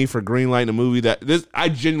Sony for greenlighting a movie I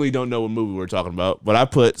genuinely don't know what movie we're talking about, but I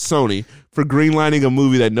put Sony for greenlighting a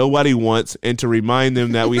movie that nobody wants and to remind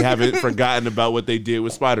them that we haven't forgotten about what they did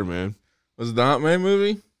with Spider-Man. Was it the Aunt-Man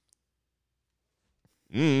movie?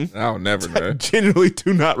 I'll never know. I genuinely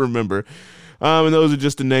do not remember. And those are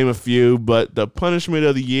just to name a few, but the punishment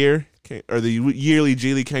of the year, or the yearly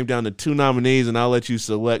Geely, came down to 2 nominees, and I'll let you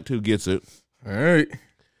select who gets it. All right.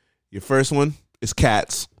 Your first one is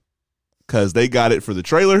Cats, because they got it for the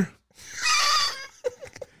trailer,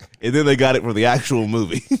 and then they got it for the actual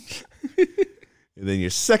movie. And then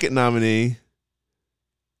your second nominee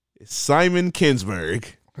is Simon Kinberg.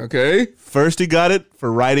 Okay. First he got it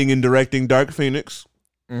for writing and directing Dark Phoenix.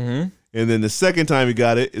 Mm-hmm. And then the second time he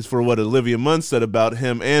got it is for what Olivia Munn said about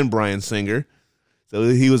him and Bryan Singer. So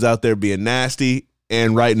he was out there being nasty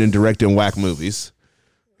and writing and directing whack movies.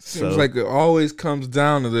 Seems like it always comes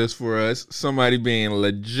down to this for us. Somebody being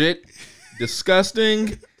legit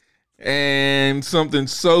disgusting and something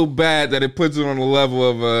so bad that it puts it on the level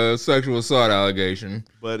of a sexual assault allegation.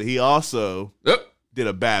 But he also did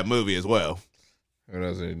a bad movie as well. What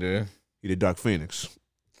else did he do? He did Dark Phoenix.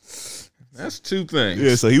 That's 2 things.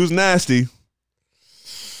 Yeah, so he was nasty.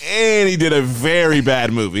 And he did a very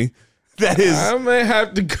bad movie. That is... I may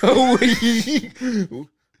have to go with... Who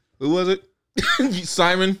was it?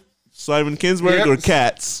 Simon? Simon Kinberg or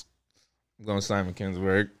Cats? I'm going Simon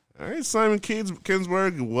Kinberg. All right, Simon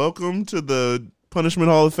Kinberg, welcome to the Punishment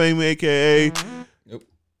Hall of Fame, a.k.a.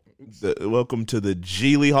 Welcome to the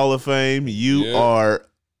Geely Hall of Fame. You are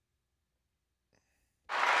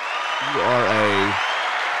a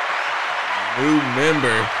new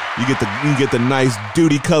member. You get the nice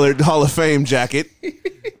duty colored Hall of Fame jacket.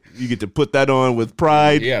 You get to put that on with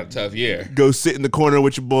pride. Yeah, tough year. Go sit in the corner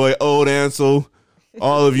with your boy Old Ansel.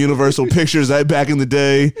 All of Universal Pictures back in the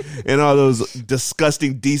day, and all those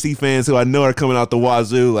disgusting DC fans who I know are coming out the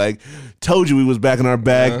wazoo. Like, told you we was back in our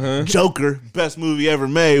bag. Uh-huh. Joker, best movie ever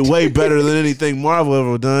made, way better than anything Marvel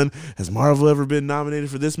ever done. Has Marvel ever been nominated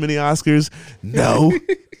for this many Oscars? No.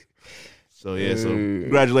 So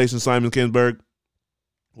congratulations, Simon Kinberg.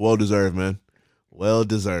 Well deserved, man. Well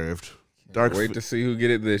deserved. Wait to see who get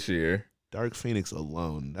it this year. Dark Phoenix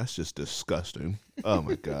alone. That's just disgusting. Oh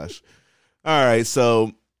my gosh. All right,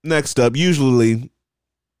 so next up, usually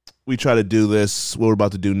we try to do this, what we're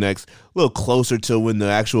about to do next, a little closer to when the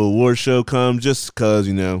actual award show comes, just because,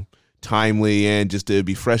 timely and just to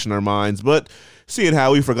be fresh in our minds. But seeing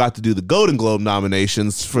how we forgot to do the Golden Globe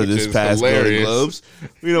nominations for this past Golden Globes,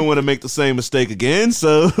 we don't want to make the same mistake again.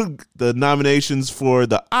 So the nominations for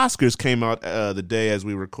the Oscars came out the day as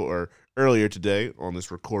we record, earlier today on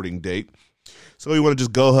this recording date. So we want to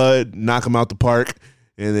just go ahead, knock them out the park,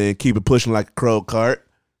 and then keep it pushing like a crow cart.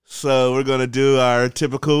 So we're going to do our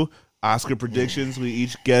typical Oscar predictions. We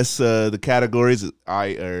each guess the categories.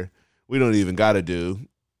 We don't even got to do.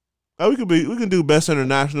 We can do best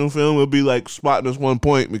international film. We'll be like spotting us 1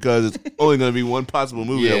 point because it's only going to be one possible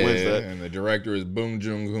movie that wins that. And the director is Bong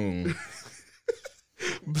Joon-ho.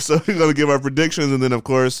 So we're going to give our predictions, and then of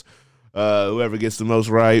course, whoever gets the most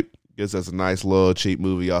right gets us a nice little cheap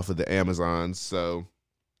movie off of the Amazon. So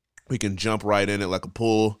we can jump right in it like a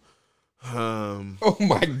pool. Oh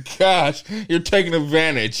my gosh, you're taking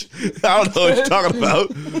advantage. I don't know what you're talking about.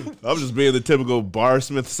 I'm just being the typical bar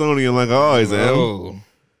Smithsonian like I always am. Oh.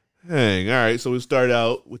 Dang, all right, so we start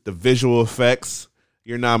out with the visual effects.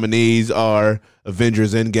 Your nominees are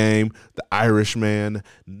Avengers Endgame, The Irishman,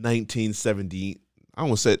 1970.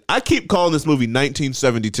 I keep calling this movie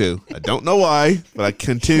 1972. I don't know why, but I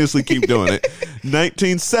continuously keep doing it.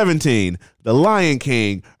 1917, The Lion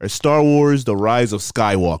King, or Star Wars: The Rise of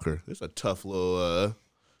Skywalker. It's a tough little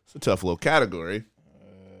category.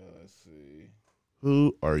 Let's see.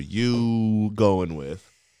 Who are you going with?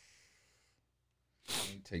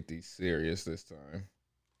 Let me take these serious this time.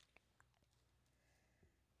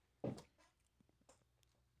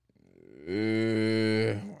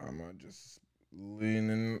 Why am I just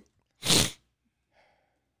leaning?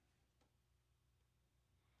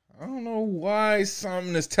 I don't know why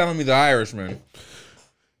something is telling me The Irishman.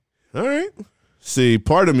 All right. See,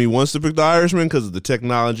 part of me wants to pick The Irishman because of the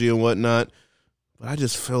technology and whatnot, but I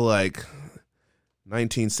just feel like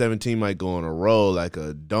 1917 might go on a roll like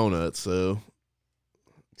a donut, so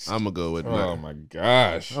I'm going to go with Oh, my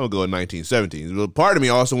gosh. I'm going to go with 1917. But part of me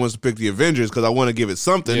also wants to pick The Avengers because I want to give it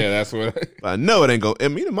something. Yeah, that's what I know it ain't going to. I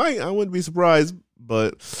mean, it might. I wouldn't be surprised,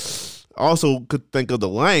 but I also could think of The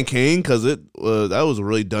Lion King because that was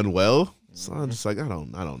really done well. So I'm just like, I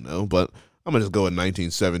don't know, but I'm going to just go with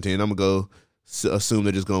 1917. I'm going to go assume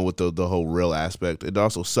they're just going with the whole real aspect. It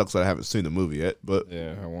also sucks that I haven't seen the movie yet, but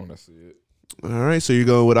Yeah, I want to see it. all right, so you're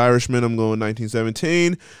going with Irishman. I'm going with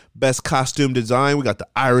 1917. Best costume design, we got The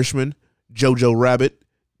Irishman, Jojo Rabbit,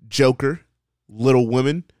 Joker, Little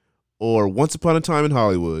Women, or Once Upon a Time in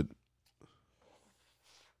Hollywood.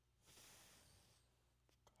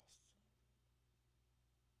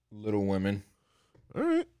 Little Women. All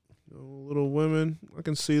right, Little Women. I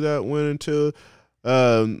can see that winning too.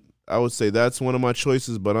 I would say that's one of my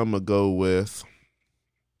choices, but I'm gonna go with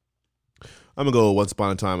Once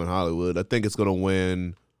Upon a Time in Hollywood. I think it's gonna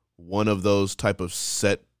win one of those type of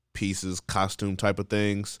set pieces, costume type of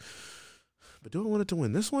things. But do I want it to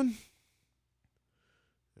win this one?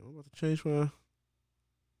 I'm about to change my.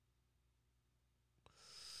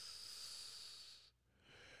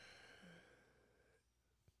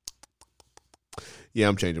 Yeah,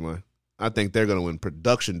 I'm changing mine. I think they're gonna win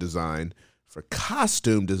production design. For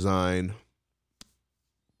costume design,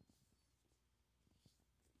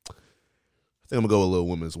 I think I'm going to go with Little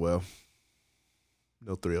Women as well.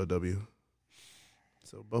 No 3LW.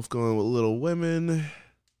 So both going with Little Women.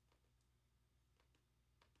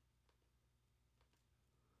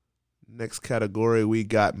 Next category, we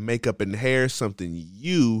got makeup and hair, something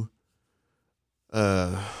you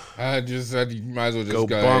I might as well just go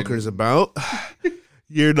go bonkers about.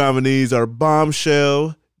 Your nominees are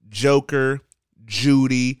Bombshell, Joker,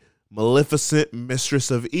 Judy, Maleficent,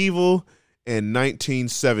 Mistress of Evil, and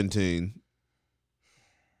 1917.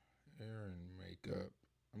 Hair and makeup.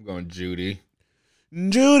 I'm going Judy.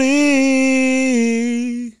 Judy.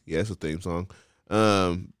 Yeah, it's a theme song.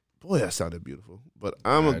 Boy, that sounded beautiful. But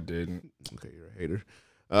I didn't. Okay, you're a hater.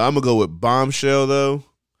 I'm gonna go with Bombshell though,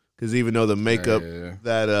 because even though the makeup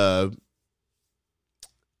that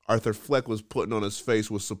Arthur Fleck was putting on his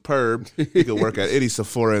face was superb, he could work at any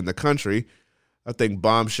Sephora in the country. I think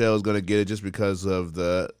Bombshell is gonna get it just because of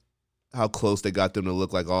how close they got them to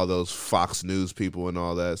look like all those Fox News people and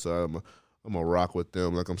all that. So I'm gonna rock with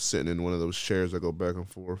them like I'm sitting in one of those chairs that go back and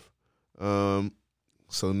forth.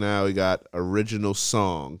 So now we got original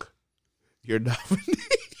song. Your nominees.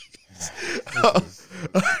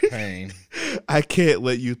 Pain. I Can't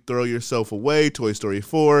Let You Throw Yourself Away, Toy Story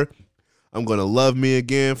 4. I'm Gonna Love Me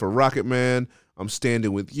Again for Rocket Man. I'm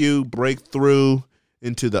Standing With You, Breakthrough,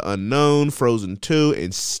 Into the Unknown, Frozen 2,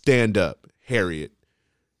 and Stand Up, Harriet.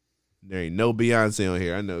 There ain't no Beyonce on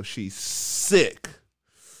here. I know she's sick.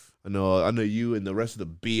 I know you and the rest of the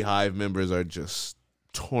Beehive members are just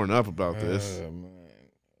torn up about this. Man.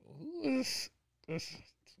 Who is this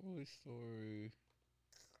Toy Story?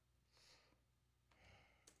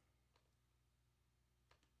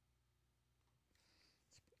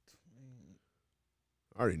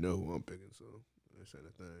 I already know who I'm picking, so this ain't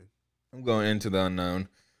a thing. I'm going Into the Unknown.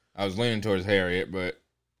 I was leaning towards Harriet, but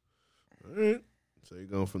All right. So you're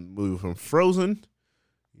going from the movie from Frozen.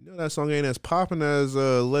 You know that song ain't as popping as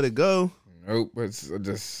Let It Go. nope. It's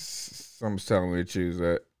just something's telling me to choose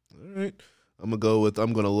that. All right. I'm going to go with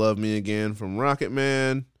I'm Gonna Love Me Again from Rocket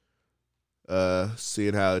Man.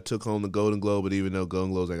 Seeing how it took home the Golden Globe, but even though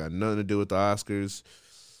Golden Globes ain't got nothing to do with the Oscars,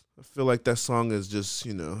 I feel like that song is just,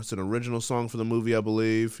 it's an original song for the movie, I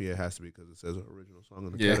believe. Yeah, it has to be because it says original song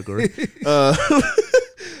in the category.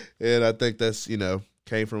 And I think that's,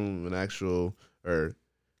 came from an actual,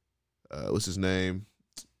 what's his name?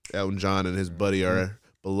 Elton John and his buddy are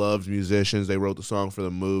beloved musicians. They wrote the song for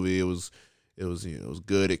the movie. It was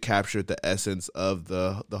good. It captured the essence of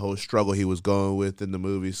the whole struggle he was going with in the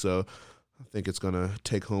movie. So I think it's going to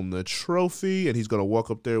take home the trophy, and he's going to walk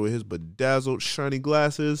up there with his bedazzled, shiny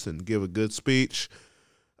glasses and give a good speech.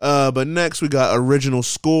 But next, we got original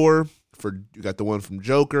score. You got the one from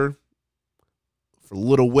Joker, for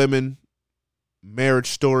Little Women, Marriage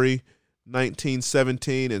Story,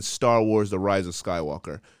 1917, and Star Wars: The Rise of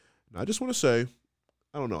Skywalker. Now, I just want to say,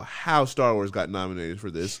 I don't know how Star Wars got nominated for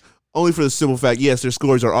this. Only for the simple fact, yes, their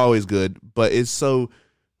scores are always good, but it's so...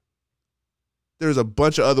 There's a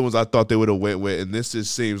bunch of other ones I thought they would have went with, and this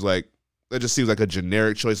just seems like a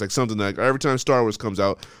generic choice, like something like every time Star Wars comes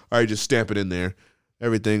out, all right, just stamp it in there,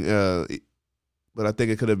 everything. But I think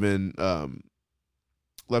it could have been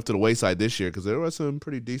left to the wayside this year because there were some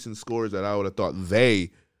pretty decent scores that I would have thought they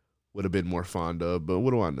would have been more fond of. But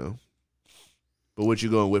what do I know? But what you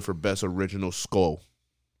going with for best original score?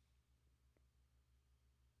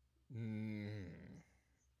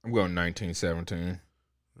 I'm going 1917.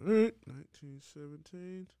 All right,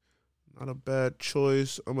 1917. Not a bad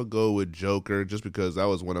choice. I'm going to go with Joker just because that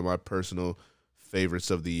was one of my personal favorites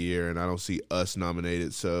of the year, and I don't see us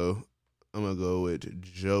nominated. So I'm going to go with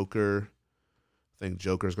Joker. I think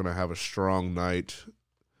Joker's going to have a strong night.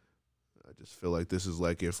 I just feel like this is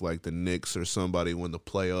like if like the Knicks or somebody win the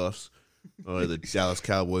playoffs or the Dallas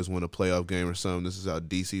Cowboys win a playoff game or something. This is how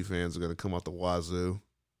DC fans are going to come out the wazoo.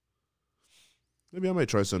 Maybe I might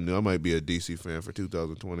try something new. I might be a DC fan for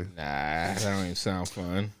 2020. Nah, that don't even sound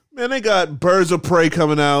fun. Man, they got Birds of Prey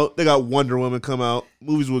coming out. They got Wonder Woman come out.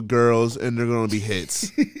 Movies with girls, and they're going to be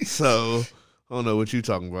hits. So, I don't know what you're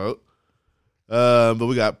talking about. But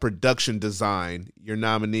we got production design. Your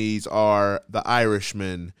nominees are The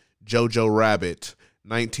Irishman, Jojo Rabbit,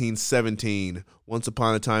 1917, Once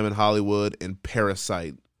Upon a Time in Hollywood, and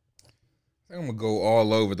Parasite. I think I'm going to go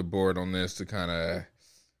all over the board on this to kind of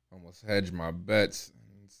almost hedge my bets.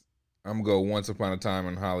 I'm going to go Once Upon a Time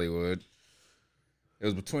in Hollywood. It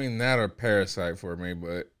was between that or Parasite for me,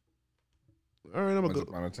 but all right, Once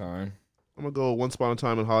Upon a Time. I'm going to go Once Upon a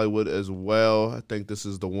Time in Hollywood as well. I think this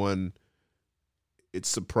is the one it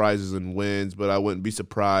surprises and wins, but I wouldn't be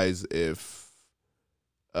surprised if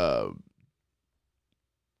I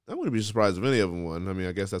wouldn't be surprised if any of them won. I mean,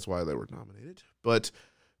 I guess that's why they were nominated. But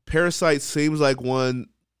Parasite seems like one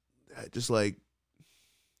that just like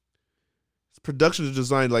production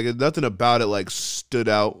design, like nothing about it like stood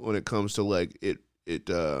out when it comes to like it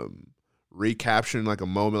recapturing like a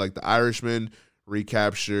moment. Like The Irishman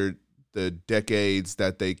recaptured the decades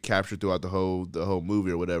that they captured throughout the whole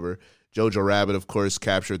movie or whatever. Jojo Rabbit, of course,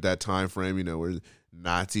 captured that time frame, where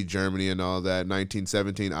Nazi Germany and all that.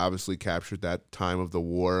 1917 obviously captured that time of the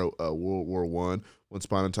war, World War I. Once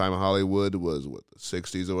Upon a Time in Hollywood was the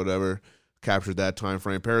 60s or whatever, captured that time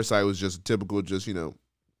frame. Parasite was just typical, just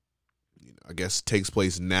I guess takes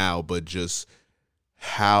place now, but just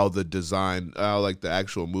how the design, how like the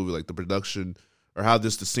actual movie, like the production, or how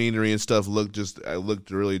just the scenery and stuff looked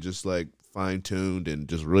really just like fine tuned and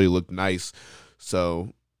just really looked nice.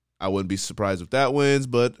 So I wouldn't be surprised if that wins,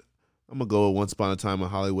 but I'm gonna go with Once Upon a Time in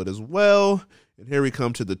Hollywood as well. And here we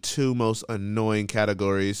come to the two most annoying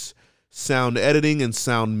categories: sound editing and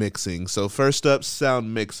sound mixing. So first up,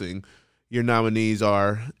 sound mixing. Your nominees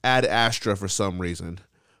are Ad Astra for some reason,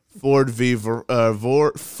 Ford v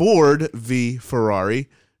Ferrari,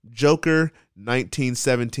 Joker,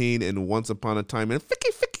 1917, and Once Upon a Time in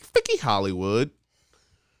Ficky Hollywood.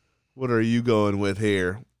 What are you going with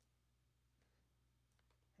here?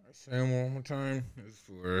 Say them one more time. It's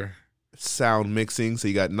for sound mixing. So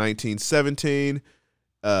you got 1917.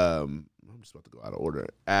 I'm just about to go out of order.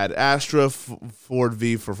 Ad Astra, Ford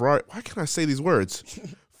v Ferrari. Why can't I say these words?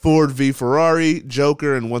 Ford v. Ferrari,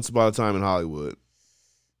 Joker, and Once Upon a Time in Hollywood.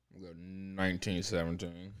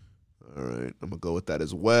 1917. All right, I'm gonna go with that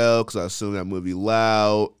as well because I assume that movie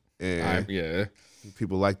loud and Yeah.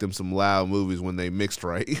 people like them some loud movies when they mixed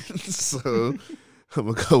right. So I'm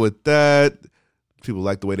gonna go with that. People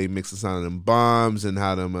like the way they mix the sound of them bombs and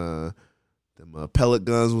how them pellet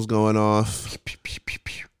guns was going off.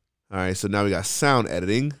 All right, so now we got sound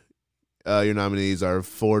editing. Your nominees are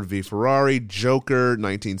Ford v. Ferrari, Joker,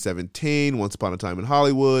 1917, Once Upon a Time in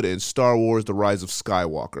Hollywood, and Star Wars: The Rise of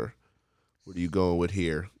Skywalker. What are you going with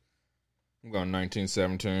here? I'm going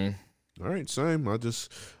 1917. All right, same.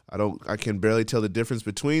 I can barely tell the difference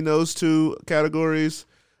between those two categories.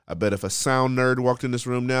 I bet if a sound nerd walked in this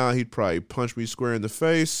room now, he'd probably punch me square in the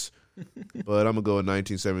face. But I'm going to go with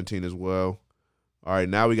 1917 as well. All right,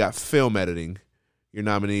 now we got film editing. Your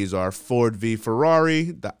nominees are Ford v.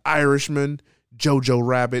 Ferrari, The Irishman, Jojo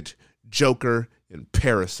Rabbit, Joker, and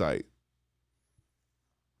Parasite.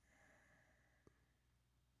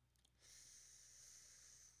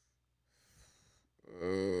 I'm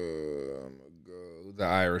going to go The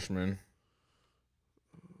Irishman.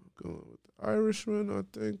 Going with The Irishman, I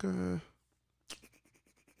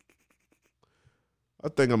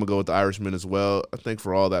think I'm gonna go with The Irishman as well. I think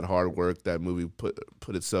for all that hard work that movie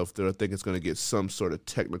put itself through, I think it's gonna get some sort of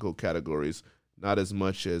technical categories. Not as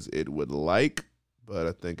much as it would like, but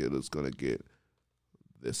I think it is gonna get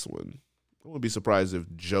this one. I wouldn't be surprised if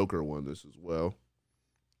Joker won this as well.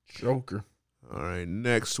 Joker. All right,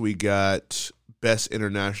 next we got Best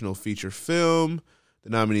International Feature Film. The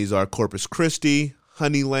nominees are Corpus Christi,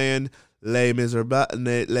 Honeyland, Les Miserables,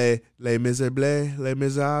 Les Miserables.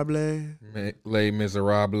 Les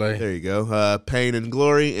Miserables. There you go. Pain and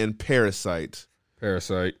Glory and Parasite.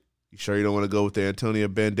 Parasite. You sure you don't want to go with the Antonio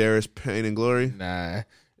Banderas Pain and Glory? Nah.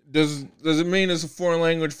 Does it mean it's a foreign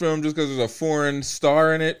language film just because there's a foreign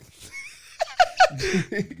star in it?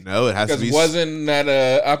 No, it has to be. Because wasn't that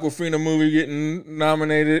Aquafina movie getting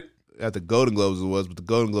nominated? At the Golden Globes it was, but the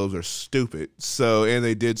Golden Globes are stupid. So, and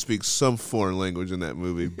they did speak some foreign language in that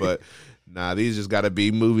movie, but nah, these just got to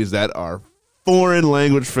be movies that are foreign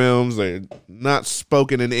language films. They're not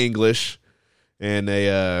spoken in English, and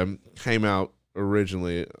they came out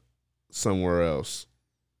originally somewhere else.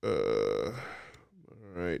 All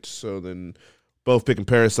right, so then both picking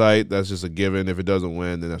Parasite. That's just a given. If it doesn't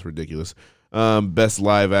win, then that's ridiculous. Best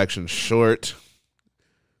live action short.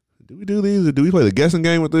 Do we do these, or do we play the guessing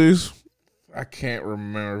game with these? I can't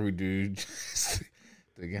remember if we do.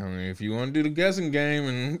 If you want to do the guessing game,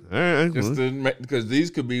 and All right, because these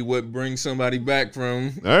could be what brings somebody back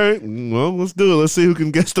from. all right. Well, let's do it. Let's see who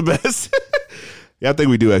can guess the best. Yeah, I think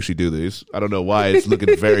we do actually do these. I don't know why it's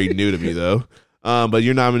looking very new to me though. But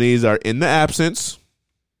your nominees are In the Absence.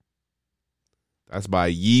 That's by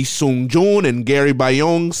Yi Sung-joon and Gary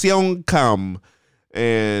Byung-seong-kam.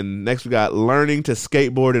 And next we got Learning to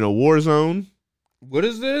Skateboard in a War Zone. What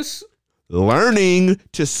is this? Learning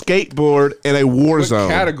to Skateboard in a War What Zone.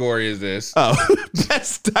 category is this? Oh,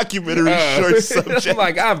 best documentary short subject. I'm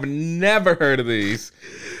like, I've never heard of these.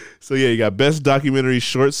 So yeah, you got best documentary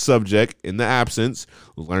short subject In the Absence,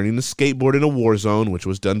 Learning to Skateboard in a War Zone, which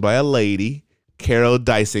was done by a lady, Carol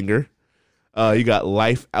Dysinger. You got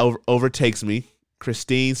Life Overtakes Me,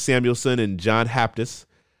 Christine Samuelson and John Haptis.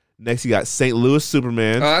 Next, you got St. Louis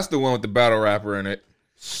Superman. Oh, that's the one with the battle rapper in it.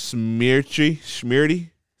 Smirty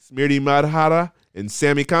Madhara and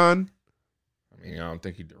Sammy Khan. I mean, I don't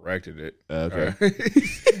think he directed it. Okay.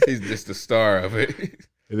 He's just the star of it.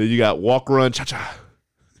 And then you got Walk, Run, Cha-Cha.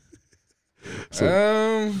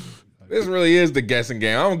 This really is the guessing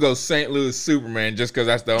game. I'm gonna go St. Louis Superman just because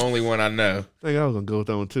that's the only one I know. I think I was going to go with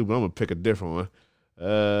that one too, but I'm going to pick a different one.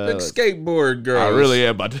 The skateboard girl. I really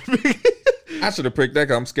am about to pick. I should have picked that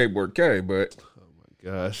because I'm skateboard K, but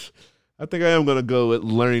Gosh. I think I am going to go with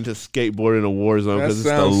Learning to Skateboard in a War Zone that because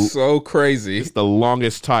sounds so crazy. it's the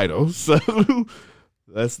longest title. So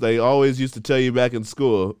they always used to tell you back in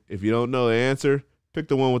school, if you don't know the answer, pick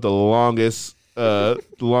the one with the longest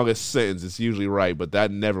sentence. It's usually right, but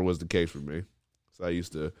that never was the case for me. So I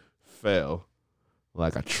used to fail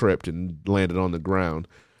like I tripped and landed on the ground.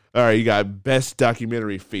 All right, you got Best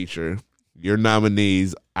Documentary Feature. Your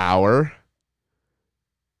nominees are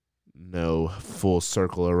No Full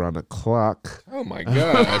Circle Around the Clock. Oh my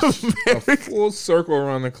gosh. A full circle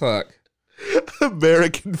around the clock.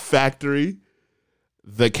 American Factory,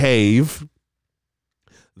 The Cave,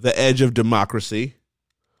 The Edge of Democracy,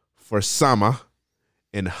 For Sama,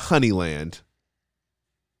 and Honeyland.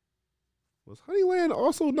 Was Honeyland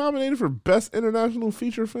also nominated for Best International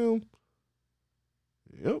Feature Film?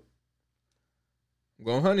 Yep. I'm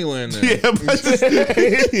going Honeyland then. Yeah, but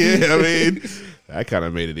I mean, That kind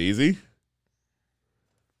of made it easy.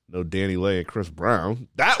 No Danny Lay and Chris Brown.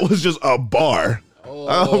 That was just a bar.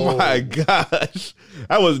 Oh my gosh.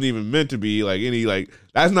 That wasn't even meant to be like any, like,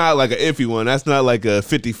 that's not like an iffy one. That's not like a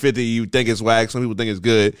 50-50. You think it's whack. Some people think it's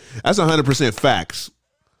good. That's 100% facts.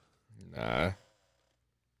 Nah.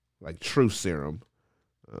 Like truth serum.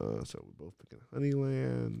 So we're both picking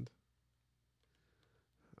Honeyland.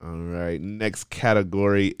 All right. Next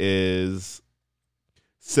category is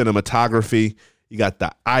cinematography. You got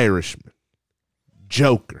The Irishman,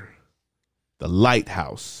 Joker, The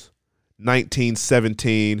Lighthouse,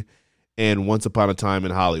 1917, and Once Upon a Time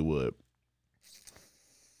in Hollywood.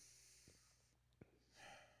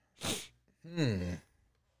 This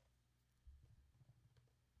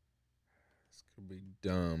could be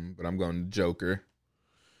dumb, but I'm going Joker.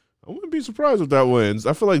 I wouldn't be surprised if that wins.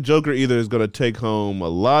 I feel like Joker either is going to take home a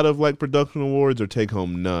lot of like production awards or take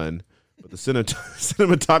home none. But the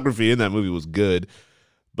cinematography in that movie was good.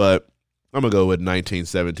 But I'm going to go with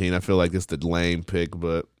 1917. I feel like it's the lame pick,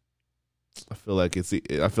 but I feel like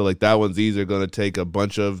that one's either going to take a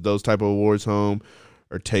bunch of those type of awards home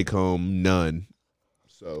or take home none.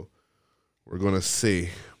 So we're going to see.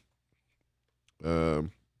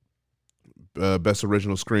 Best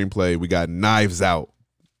original screenplay, we got Knives Out,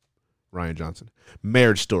 Rian Johnson.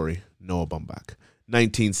 Marriage Story, Noah Baumbach.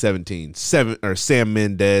 1917, Sam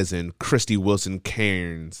Mendes and Christy Wilson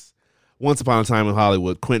Cairns. Once Upon a Time in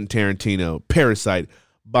Hollywood, Quentin Tarantino. Parasite,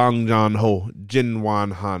 Bong Joon-ho, Jin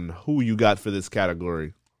Wan Han. Who you got for this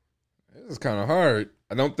category? This is kind of hard.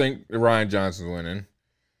 I don't think Rian Johnson's winning.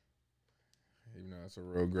 Even though it's a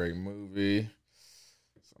real great movie.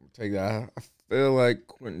 So I'm going to take that. I feel like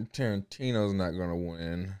Quentin Tarantino's not going to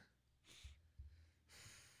win.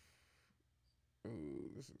 Ooh,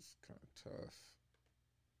 this is kind of tough.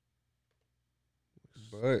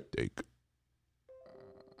 But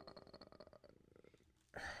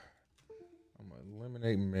I'm going to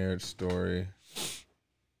eliminate Marriage Story.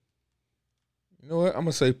 You know what? I'm going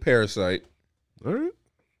to say Parasite. All right.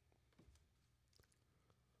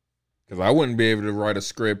 Because I wouldn't be able to write a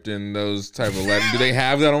script in those type of Do they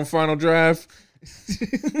have that on Final Draft?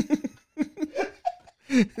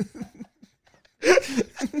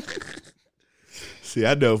 See,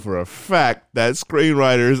 I know for a fact that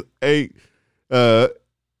screenwriters ain't.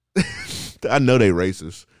 I know they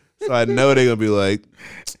racist, so I know they gonna be like,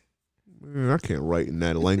 man, I can't write in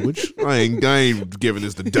that language. I ain't giving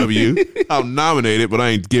this the W. I'll nominate it, but I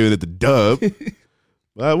ain't giving it the dub.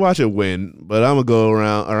 But I watch it win. But I'm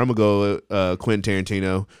gonna go with Quentin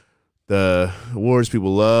Tarantino. The awards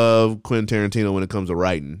people love Quentin Tarantino when it comes to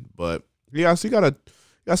writing, but yeah, so you got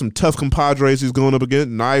some tough compadres he's going up against.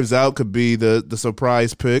 Knives Out could be the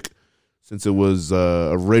surprise pick since it was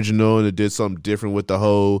original and it did something different with the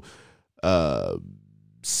whole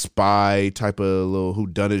spy type of little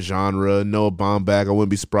whodunit genre. Noah Baumbach, I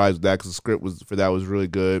wouldn't be surprised with that because the script was really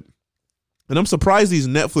good. And I'm surprised these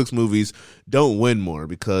Netflix movies don't win more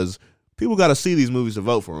because people got to see these movies to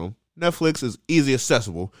vote for them. Netflix is easy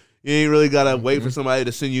accessible. You ain't really got to wait for somebody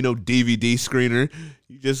to send you no DVD screener.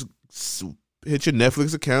 You just hit your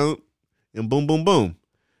Netflix account and boom, boom, boom.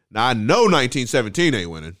 Now, I know 1917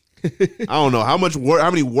 ain't winning. I don't know how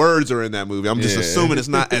many words are in that movie. I'm just assuming it's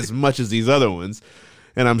not as much as these other ones.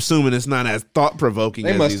 And I'm assuming it's not as thought-provoking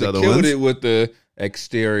as these other ones. They must have killed it with the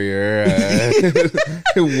exterior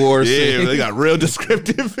war scene. Yeah, they got real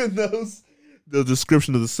descriptive in the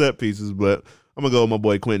description of the set pieces. But I'm gonna go with my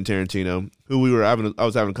boy Quentin Tarantino, who I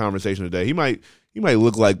was having a conversation today. He might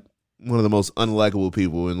look like one of the most unlikable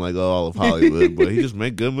people in like all of Hollywood, but he just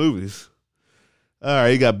make good movies. All right,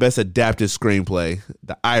 you got Best Adapted Screenplay,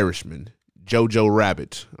 The Irishman, Jojo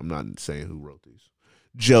Rabbit. I'm not saying who wrote these.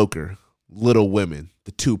 Joker, Little Women,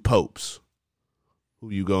 The Two Popes.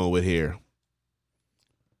 Who you going with here?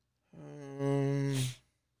 I'm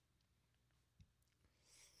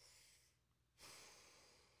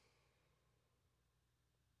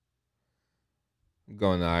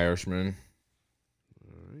going The Irishman.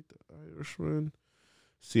 All right, The Irishman.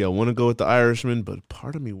 See, I want to go with The Irishman, but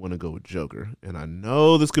part of me want to go with Joker. And I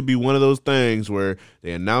know this could be one of those things where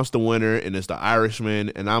they announce the winner and it's The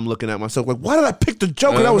Irishman, and I'm looking at myself like, why did I pick the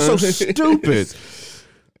Joker? That was so stupid.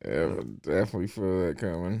 Yeah, definitely feel that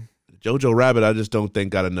coming. Jojo Rabbit, I just don't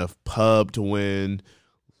think got enough pub to win.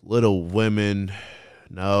 Little Women,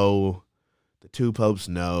 no. The Two Popes,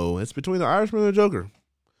 no. It's between The Irishman and the Joker.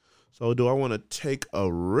 So do I want to take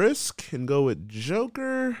a risk and go with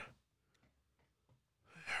Joker? Or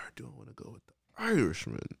do I want to go with The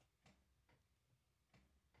Irishman?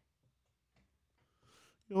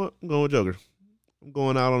 You know what? I'm going with Joker. I'm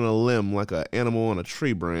going out on a limb like an animal on a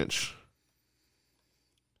tree branch.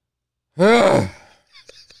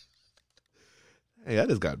 Hey, I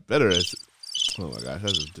just got better at. Oh my gosh,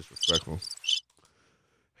 that's just disrespectful.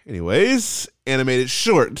 Anyways, animated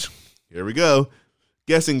short. Here we go.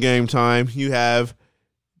 Guessing game time. You have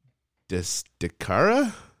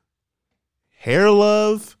Dakara, Hair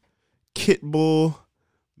Love, Kit Bull,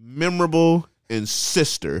 Memorable, and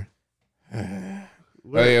Sister.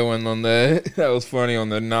 Oh yeah, when on that was funny on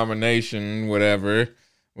the nomination, whatever,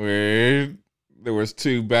 where there was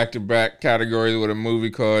 2 back-to-back categories with a movie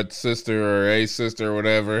called Sister or A Sister or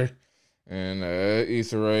whatever, and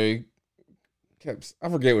Issa Rae I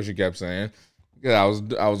forget what she kept saying. Yeah,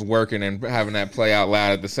 I was working and having that play out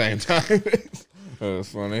loud at the same time. That was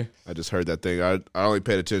funny. I just heard that thing. I only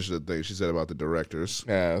paid attention to the thing she said about the directors.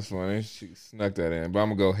 Yeah, that's funny. She snuck that in, but I'm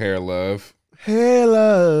gonna go Hair Love. Hair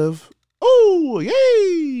Love. Oh,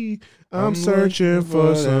 yay! I'm searching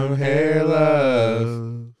for some hair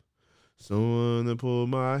love. Someone to pull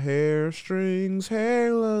my hair strings,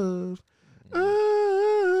 hair love.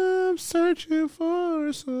 I'm searching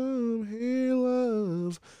for some hair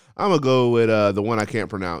love. I'm going to go with the one I can't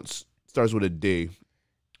pronounce. Starts with a D.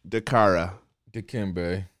 Dakara.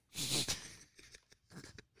 Dikembe.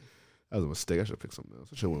 That was a mistake. I should have picked something else.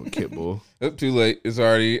 I should have went with Kit Bull. Oh, too late. It's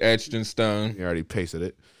already etched in stone. You already pasted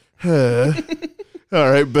it. All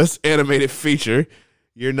right, best animated feature.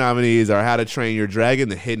 Your nominees are How to Train Your Dragon,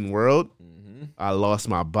 The Hidden World, I Lost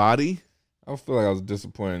My Body. I feel like I was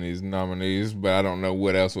disappointed in these nominees, but I don't know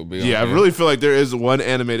what else would be on Yeah, I there. really feel like there is one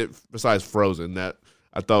animated besides Frozen that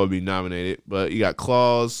I thought would be nominated. But you got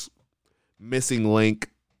Claws, Missing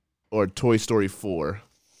Link, or Toy Story 4.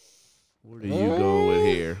 What are you going with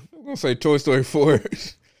here? I'm going to say Toy Story 4.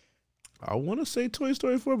 I want to say Toy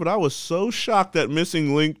Story 4, but I was so shocked that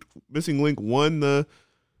Missing Link won the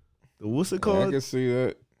what's it called? Yeah, I can see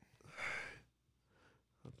that.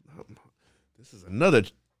 This is another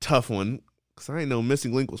tough one because I didn't know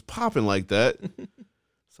Missing Link was popping like that.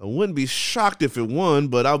 So I wouldn't be shocked if it won,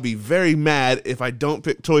 but I'll be very mad if I don't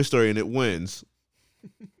pick Toy Story and it wins.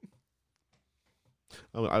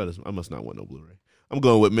 I must not want no Blu-ray. I'm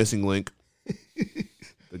going with Missing Link.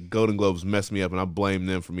 The Golden Globes messed me up, and I blame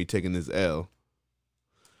them for me taking this L.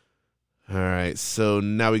 All right, so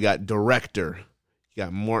now we got director. You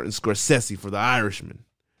got Martin Scorsese for The Irishman,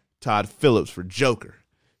 Todd Phillips for Joker,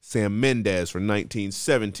 Sam Mendes for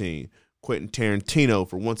 1917, Quentin Tarantino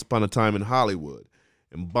for Once Upon a Time in Hollywood,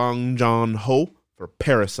 and Bong Joon-ho for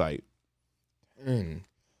Parasite. It's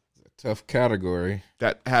a tough category.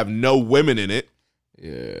 That have no women in it.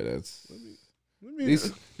 Yeah, that's...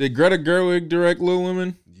 Did Greta Gerwig direct Little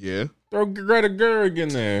Women? Yeah. Throw Greta Gerwig in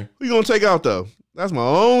there. Who you gonna take out though? That's my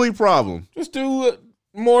only problem. Just do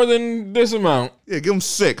more than this amount. Yeah, give him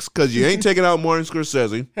 6 because you ain't taking out Martin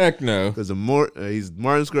Scorsese. Heck no. Because he's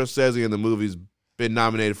Martin Scorsese and the movie's been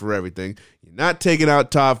nominated for everything. You're not taking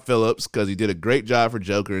out Todd Phillips because he did a great job for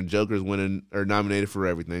Joker, and Joker's winning or nominated for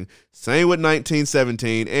everything. Same with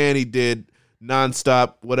 1917, and he did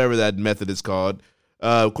Nonstop, whatever that method is called.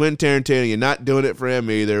 Quentin Tarantino, you're not doing it for him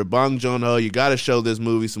either. Bong Joon-ho, you got to show this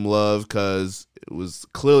movie some love because it was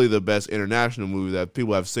clearly the best international movie that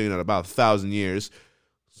people have seen in about 1,000 years.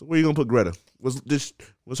 So where you gonna put Greta? Was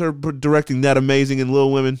her directing that amazing in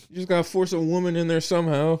Little Women? You just gotta force a woman in there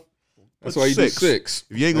somehow. That's why you 6. do 6.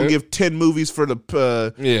 If you ain't gonna give 10 movies for the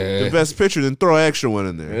best picture, then throw an extra one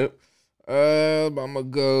in there. Yep. I'm gonna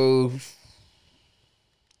go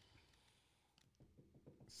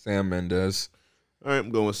Sam Mendes. All right,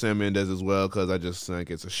 I'm going with Sam Mendes as well because I just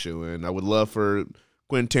think it's a shoo-in. I would love for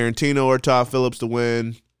Quentin Tarantino or Todd Phillips to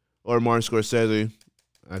win, or Martin Scorsese.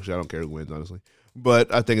 Actually, I don't care who wins, honestly.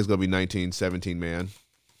 But I think it's going to be 1917, man.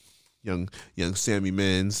 Young Sammy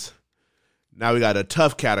Menz. Now we got a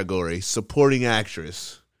tough category, supporting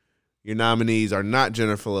actress. Your nominees are not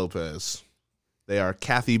Jennifer Lopez. They are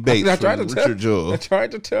Kathy Bates from Richard Jewell. I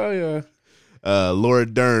tried to tell you. Laura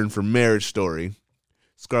Dern for Marriage Story.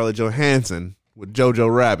 Scarlett Johansson with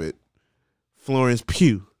Jojo Rabbit. Florence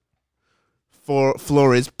Pugh.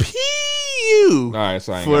 Florence Pugh. All right,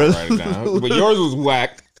 so I ain't gonna write it down. But yours was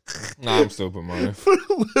whack. Nah, I'm still putting mine. For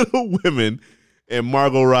Little Women. And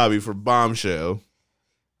Margot Robbie for Bombshell.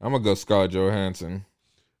 I'm gonna go Scarlett Johansson.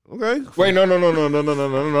 Okay. Wait, no.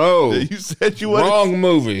 You said you wanted... Wrong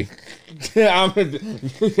movie. I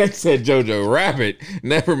said Jojo Rabbit.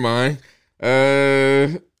 Never mind.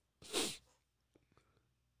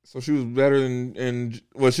 So she was better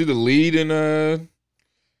was she the lead in The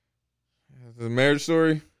Marriage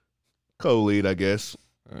Story? Co-lead, I guess.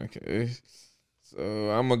 Okay. So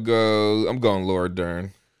I'm going Laura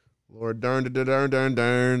Dern. Laura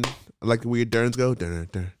Dern. I like the way your Derns go. Dern.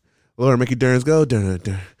 Laura, make your Derns go. Dern.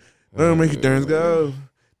 Laura, make your Derns go.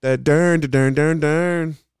 That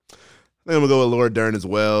Dern. I'm gonna go with Laura Dern as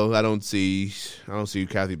well. I don't see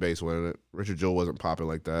Kathy Bates winning it. Richard Jewell wasn't popping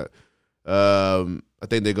like that. I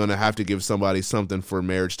think they're gonna have to give somebody something for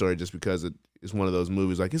Marriage Story just because it's one of those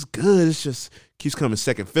movies like it's good. It's just keeps coming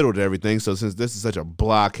second fiddle to everything. So since this is such a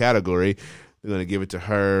blah category, they're gonna give it to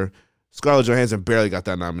her. Scarlett Johansson barely got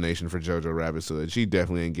that nomination for Jojo Rabbit, so she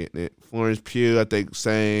definitely ain't getting it. Florence Pugh, I think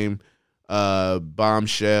same.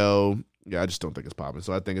 Bombshell, yeah, I just don't think it's popping.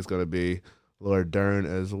 So I think it's gonna be Laura Dern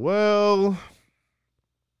as well.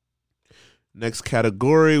 Next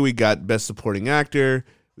category, we got Best Supporting Actor.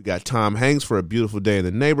 We got Tom Hanks for A Beautiful Day in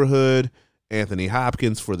the Neighborhood, Anthony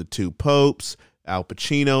Hopkins for The Two Popes, Al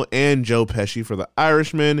Pacino and Joe Pesci for The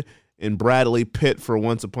Irishman, and Bradley Pitt for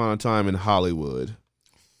Once Upon a Time in Hollywood.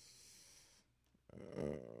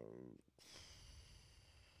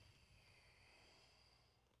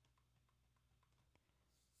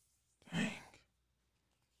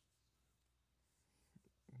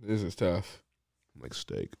 This is tough. Like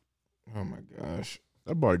steak. Oh my gosh.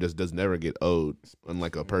 That bar just does never get owed,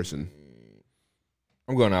 unlike a person.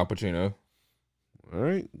 I'm going Al Pacino. All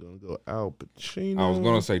right, gonna go Al Pacino. I was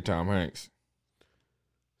gonna say Tom Hanks.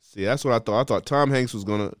 See, that's what I thought. I thought Tom Hanks was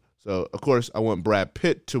gonna. So of course I want Brad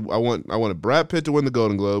Pitt to. I wanted Brad Pitt to win the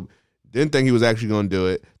Golden Globe. Didn't think he was actually gonna do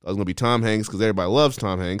it. I was gonna be Tom Hanks because everybody loves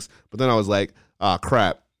Tom Hanks. But then I was like,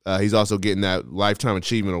 crap. He's also getting that Lifetime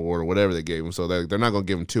Achievement Award or whatever they gave him. So they're not gonna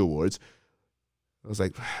give him 2 awards. I was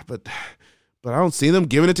like, but I don't see them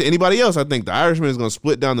giving it to anybody else. I think The Irishman is going to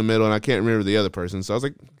split down the middle, and I can't remember the other person. So I was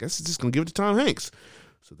like, I guess it's just going to give it to Tom Hanks.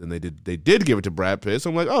 So then they did give it to Brad Pitt.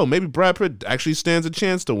 So I'm like, oh, maybe Brad Pitt actually stands a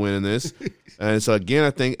chance to win in this. And so again,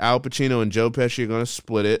 I think Al Pacino and Joe Pesci are going to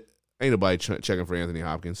split it. Ain't nobody checking for Anthony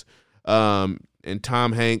Hopkins. And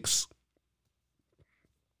Tom Hanks,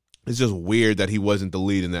 it's just weird that he wasn't the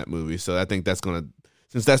lead in that movie. So I think that's going to,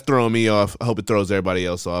 since that's throwing me off, I hope it throws everybody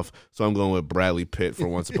else off. So I'm going with Bradley Pitt for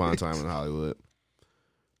Once Upon a Time in Hollywood.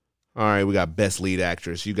 All right, we got Best Lead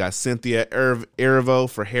Actress. You got Cynthia Erivo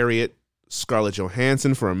for Harriet, Scarlett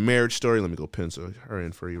Johansson for A Marriage Story. Let me go pencil her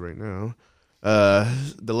in for you right now.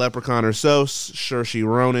 The Leprechaun herself, Saoirse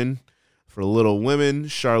Ronan for Little Women,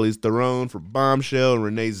 Charlize Theron for Bombshell, and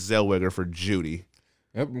Renee Zellweger for Judy.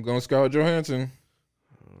 Yep, I'm going Scarlett Johansson.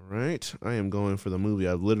 Right, I am going for the movie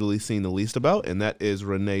I've literally seen the least about, and that is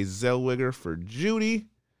Renee Zellweger for Judy.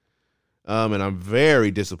 And I'm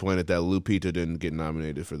very disappointed that Lupita didn't get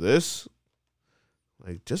nominated for this.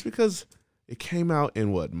 Like, just because it came out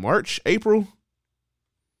in what, March, April?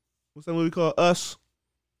 What's that movie called? Us?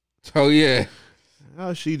 Oh yeah.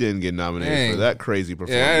 Oh, she didn't get nominated for that crazy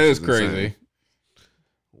performance. Yeah, it is crazy.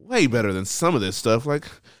 Way better than some of this stuff. Like,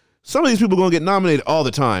 some of these people are gonna get nominated all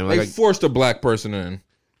the time. Like, they forced a black person in.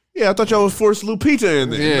 Yeah, I thought y'all was forced Lupita in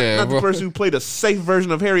there. Yeah, not the person who played a safe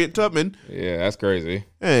version of Harriet Tubman. Yeah, that's crazy.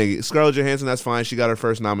 Hey, Scarlett Johansson, that's fine. She got her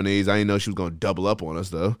first nominees. I didn't know she was going to double up on us,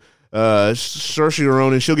 though. Saoirse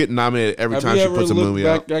Ronan, she'll get nominated every time she puts a movie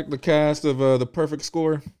out. Back at the cast of The Perfect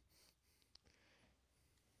Score?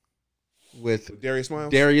 With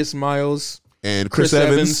Darius Miles. And Chris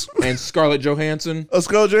Evans. And Scarlett Johansson. Oh,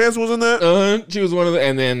 Scarlett Johansson was in that? She was one of the,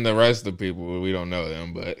 and then the rest of the people, we don't know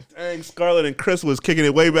them, but. Dang, Scarlett and Chris was kicking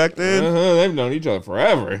it way back then. They've known each other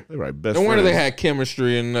forever. They're right, best No wonder friends. they had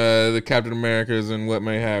chemistry in the Captain Americas and what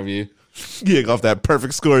may have you. Yeah, off that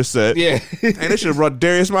Perfect Score set. Yeah. And they should have brought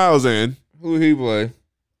Darius Miles in. Who he play?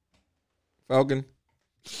 Falcon?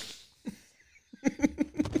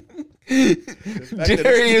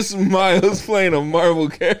 Darius Miles playing a Marvel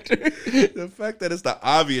character. The fact that it's the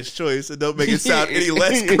obvious choice, it don't make it sound any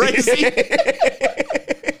less crazy.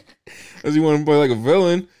 Does he want to play like a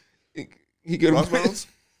villain? He could Crossbones?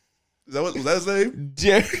 Was that his name?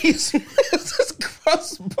 Darius Miles is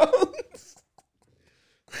Crossbones.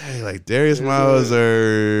 Hey, like Darius Miles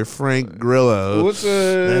or Frank Grillo. What's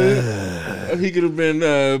he could have been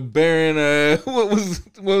Baron. What was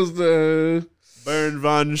the Baron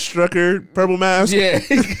von Strucker, Purple Mask? Yeah,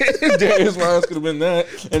 Darius Miles could have been that,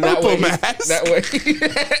 and Purple Mask.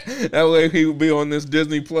 that way he would be on this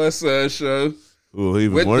Disney Plus show. Ooh,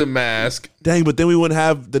 even with more. The mask. Dang, but then we wouldn't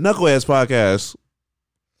have the Knuckleheads podcast.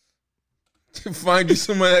 Find you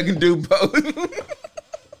somebody that can do both.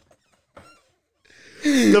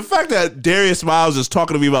 The fact that Darius Miles is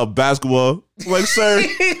talking to me about basketball, like, sir,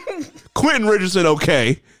 Quentin Richardson,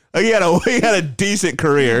 okay. Like, he had a decent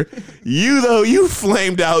career. You, though, you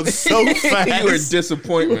flamed out so fast. You were a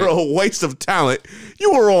disappointment. You were a waste of talent.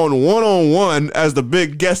 You were on one-on-one as the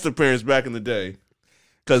big guest appearance back in the day.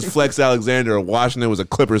 Because Flex Alexander of Washington was a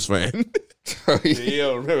Clippers fan. Oh, You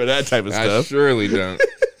don't remember that type of stuff. I surely don't.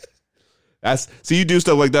 See, you do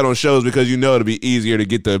stuff like that on shows because you know it'll be easier to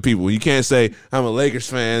get the people. You can't say I'm a Lakers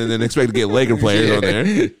fan and then expect to get Laker players on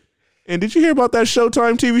there. And did you hear about that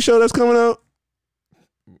Showtime TV show that's coming out?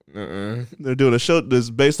 They're doing a show that's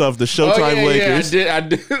based off the Showtime Lakers. Yeah, I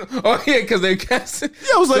did. Oh yeah, because they cast. Yeah,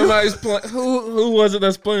 I was like, somebody's playing. Who was it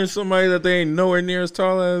that's playing somebody that they ain't nowhere near as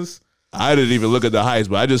tall as? I didn't even look at the heights,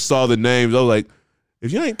 but I just saw the names. I was like,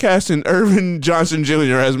 if you ain't casting Irvin Johnson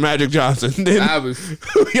Jr. as Magic Johnson, then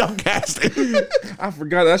who y'all casting? I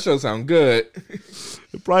forgot that show sound good.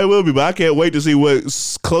 It probably will be, but I can't wait to see what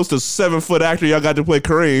close to 7-foot actor y'all got to play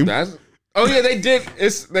Kareem. Oh yeah, they did.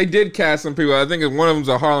 They did cast some people. I think one of them's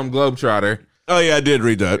a Harlem Globetrotter. Oh yeah, I did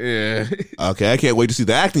read that. Yeah. Okay, I can't wait to see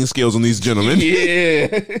the acting skills on these gentlemen. Yeah.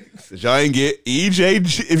 If y'all ain't get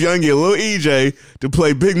EJ, if y'all ain't get little EJ to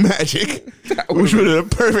play Big Magic, which would have been a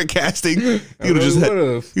perfect casting, you just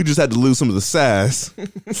had to lose some of the sass.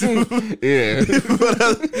 Yeah.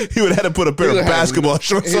 He would have had to put a pair of basketball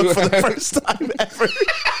shorts on for the first time ever.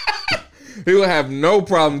 He would have no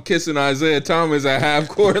problem kissing Isaiah Thomas at half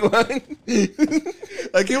court line.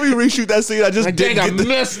 Like, can we reshoot that scene? I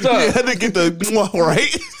messed up. Yeah, I didn't get the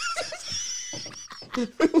right.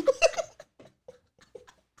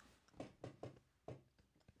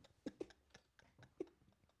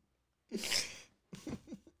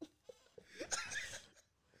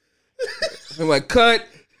 I'm like, cut.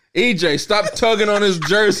 EJ, stop tugging on his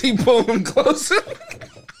jersey, pull him closer.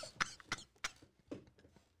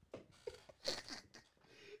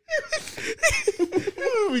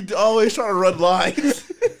 We always try to run lines.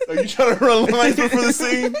 Are you trying to run lines before the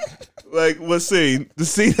scene? Like, what scene? The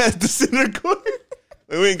scene at the center court?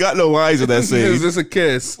 Like, we ain't got no lines in that scene. Is this a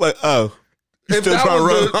kiss? Like, oh. If still that trying to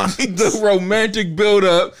run was lines. the romantic build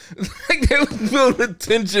up, like they was building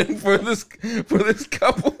tension for this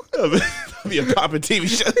couple. That'd be a poppin' TV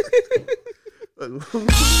show.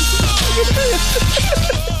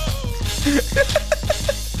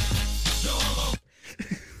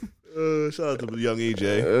 Shout out to the young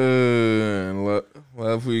EJ.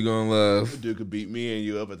 Love who you gonna love. Dude could beat me and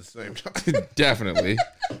you up at the same time. Definitely.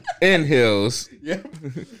 In heels. Yeah.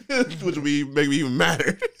 Which would make me even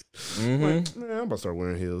madder. Mm-hmm. Like, man, I'm about to start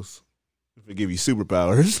wearing heels. If it give you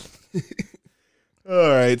superpowers. All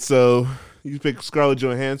right, so you pick Scarlett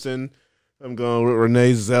Johansson. I'm going with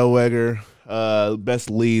Renee Zellweger, best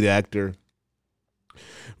lead actor.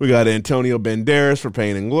 We got Antonio Banderas for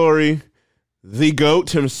Pain and Glory. The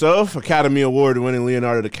GOAT himself, Academy Award-winning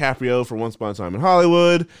Leonardo DiCaprio for Once Upon a Time in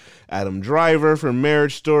Hollywood. Adam Driver for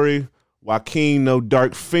Marriage Story. Joaquin No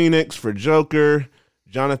Dark Phoenix for Joker.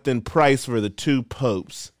 Jonathan Pryce for The Two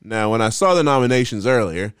Popes. Now, when I saw the nominations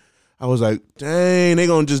earlier, I was like, dang, they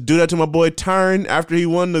gonna just do that to my boy Tyron after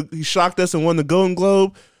he shocked us and won the Golden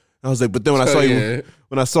Globe. I was like, but then when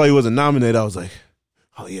I saw he wasn't nominated, I was like,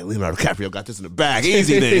 oh yeah, Leonardo DiCaprio got this in the bag,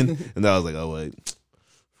 easy then. And then I was like, oh wait,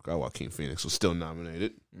 I forgot Joaquin Phoenix was still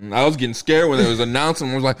nominated. I was getting scared when it was announced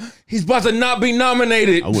and I was like, he's about to not be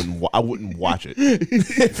nominated. I wouldn't watch it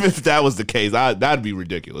if that was the case. That'd be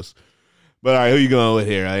ridiculous. But all right, who you going with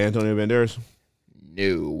here? Antonio Banderas?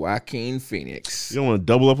 No, Joaquin Phoenix. You don't want to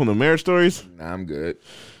double up on the Marriage Stories? Nah, I'm good.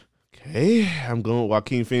 Okay, I'm going with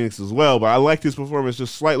Joaquin Phoenix as well, but I liked his performance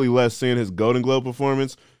just slightly less seeing his Golden Globe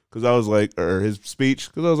performance because I was like, or his speech,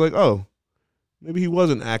 because I was like, oh, maybe he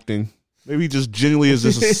wasn't acting. Maybe he just genuinely is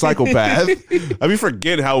just a psychopath. I mean,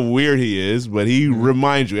 forget how weird he is, but he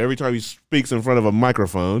reminds you every time he speaks in front of a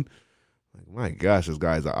microphone. Like, my gosh, this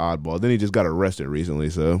guy's an oddball. Then he just got arrested recently,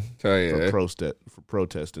 so for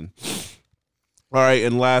protesting. All right,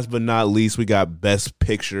 and last but not least, we got Best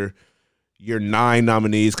Picture. Your 9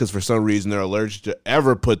 nominees, because for some reason they're allergic to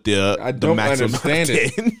ever put the maximum understand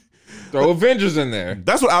it. Throw Avengers in there.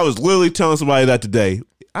 That's what I was literally telling somebody that today.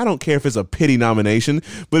 I don't care if it's a pity nomination,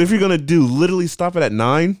 but if you're going to literally stop it at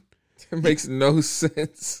 9. It makes no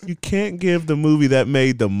sense. You can't give the movie that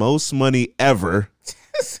made the most money ever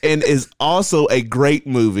and is also a great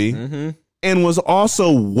movie and was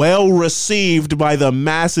also well received by the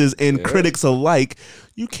masses and critics alike.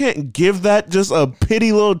 You can't give that just a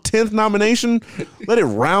pity little 10th nomination. Let it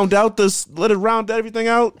round everything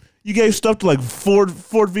out. You gave stuff to like Ford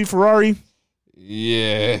v Ferrari.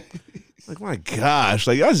 Yeah. Like, my gosh,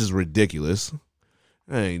 like that's just ridiculous.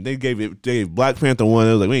 Hey, they gave Black Panther 1.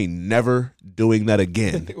 It was like, we ain't never doing that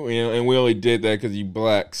again. And we only did that because you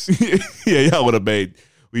blacks. Yeah, y'all would have made.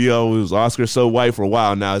 It was Oscar so white for a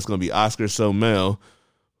while. Now it's gonna be Oscar so male.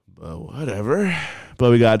 But whatever.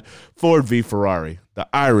 But we got Ford v Ferrari, The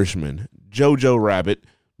Irishman, Jojo Rabbit,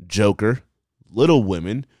 Joker, Little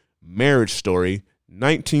Women, Marriage Story,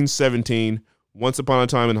 1917, Once Upon a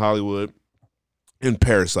Time in Hollywood, and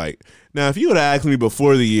Parasite. Now, if you would have asked me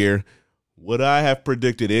before the year, Would I have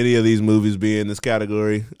predicted any of these movies be in this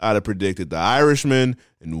category? I'd have predicted The Irishman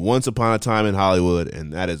and Once Upon a Time in Hollywood,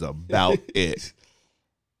 and that is about it.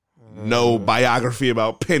 No biography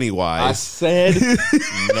about Pennywise. I said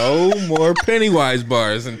no more Pennywise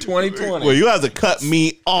bars in 2020. Well, you have to cut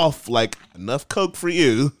me off like enough Coke for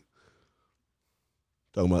you.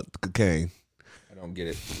 Talking about cocaine. I don't get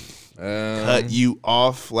it. Cut you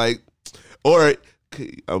off like, or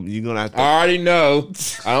you're gonna have to. I already know.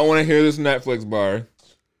 I don't want to hear this Netflix bar.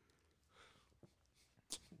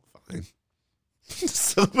 Fine.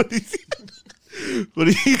 Somebody. What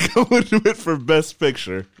are you going with for Best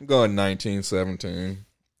Picture? I'm going 1917.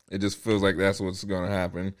 It just feels like that's what's going to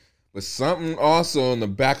happen. But something also in the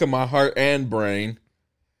back of my heart and brain,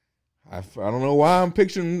 I don't know why I'm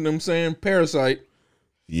picturing them saying Parasite.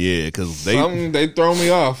 Yeah, because they throw me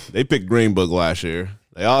off. They picked Green Book last year.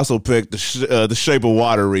 They also picked the Shape of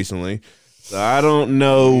Water recently. So I don't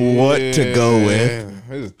know what to go with.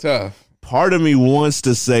 This is tough. Part of me wants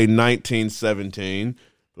to say 1917.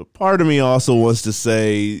 But part of me also wants to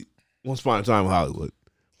say Once Upon a Time in Hollywood.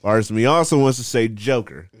 Part of me also wants to say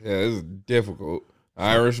Joker. Yeah, this is difficult.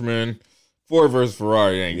 Irishman, Ford versus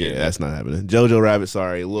Ferrari ain't getting it. That's not happening. Jojo Rabbit,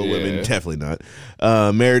 sorry. Little Women, definitely not.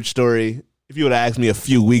 Marriage Story, if you would have asked me a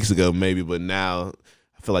few weeks ago, maybe, but now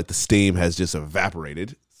I feel like the steam has just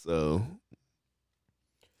evaporated. So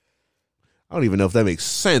I don't even know if that makes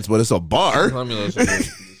sense, but it's a bar. Let me listen to this.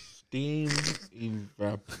 Steam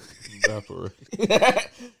evaporate. I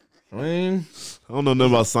don't know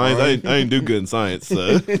nothing about science. I ain't do good in science.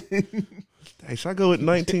 So. Hey, should I go with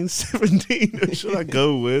 1917 or should I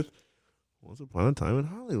go with Once Upon a Time in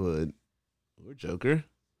Hollywood or Joker?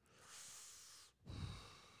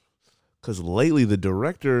 Because lately the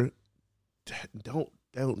director don't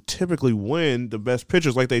typically win the Best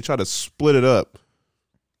Pictures, like they try to split it up.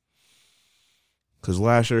 Because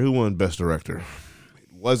last year, who won Best Director?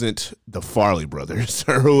 Wasn't the Farley brothers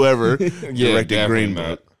or whoever directed Green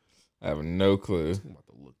Book. I have no clue. I'm about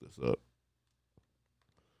to look this up.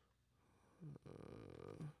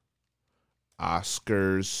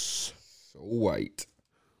 Oscars. So white.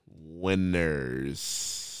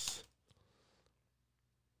 Winners.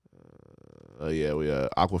 Yeah, we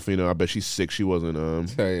Aquafina. I bet she's sick. She wasn't.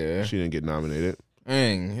 She didn't get nominated.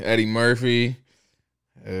 Dang, Eddie Murphy.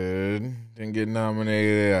 Didn't get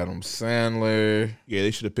nominated. Adam Sandler. Yeah,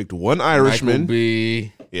 they should have picked one Irishman. Michael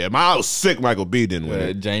B. Yeah, I was sick. Michael B. didn't win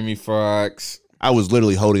it. Jamie Foxx. I was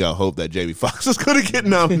literally holding out hope that Jamie Foxx was going to get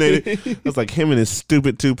nominated. I was like, him and his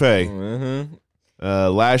stupid toupee.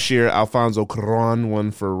 Last year, Alfonso Cuarón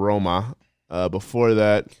won for Roma. Before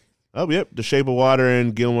that, The Shape of Water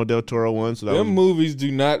and Guillermo del Toro won. So that movies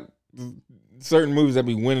do not. Certain movies that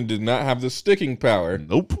be winning do not have the sticking power.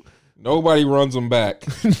 Nope. Nobody runs them back.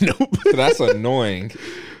 Nope. So that's annoying.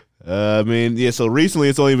 So recently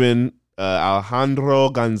it's only been Alejandro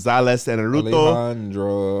González Inarritu.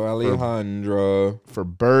 Alejandro. For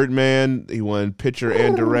Birdman, he won picture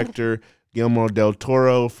and director. Guillermo del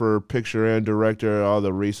Toro for picture and director. Although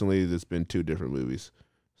recently there's been two different movies.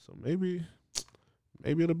 So maybe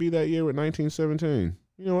it'll be that year with 1917.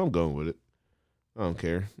 You know, I'm going with it. I don't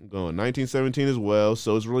care. I'm going 1917 as well.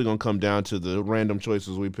 So it's really going to come down to the random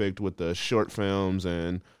choices we picked with the short films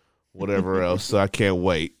and whatever else. So I can't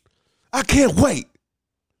wait.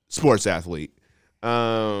 Sports athlete.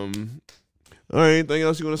 All right. Anything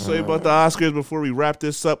else you want to say about the Oscars before we wrap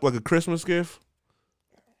this up like a Christmas gift?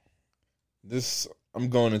 I'm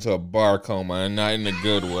going into a bar coma and not in a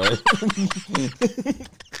good way.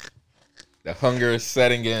 The hunger is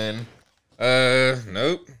setting in.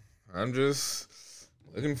 Nope. I'm just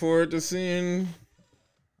looking forward to seeing.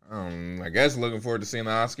 Looking forward to seeing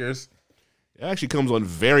the Oscars. It actually comes on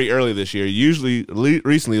very early this year.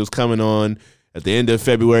 Recently it was coming on at the end of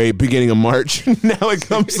February, beginning of March. Now it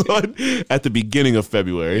comes on at the beginning of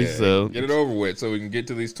February. Yeah, so get it over with so we can get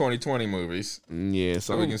to these 2020 movies. Yeah,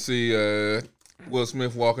 so we can see Will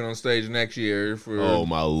Smith walking on stage next year for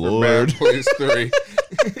my Lord, Bad Boys 3.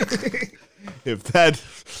 If that,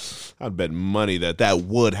 I'd bet money that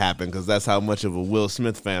would happen because that's how much of a Will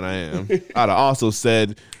Smith fan I am. I'd have also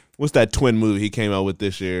said, what's that twin movie he came out with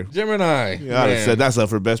this year? Gemini. Yeah, I'd have said that's up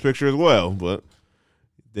for Best Picture as well, but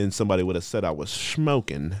then somebody would have said I was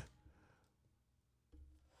smoking.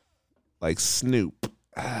 Like Snoop.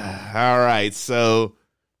 All right, so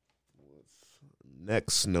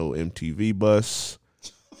next, no MTV bus.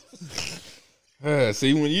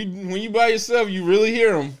 See, when you by yourself, you really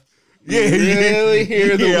hear them. You really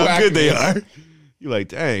hear the how good they are. You're like,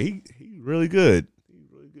 dang, he's really good.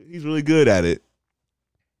 He's really good at it.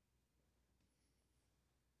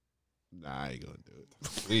 Nah, I ain't gonna do it.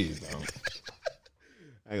 Please don't.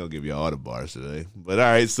 I ain't gonna give you all the bars today. But all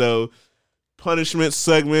right, so punishment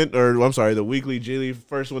segment, or I'm sorry, the weekly G-League,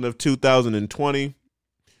 first one of 2020.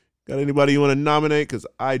 Got anybody you want to nominate? Because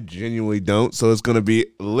I genuinely don't. So it's gonna be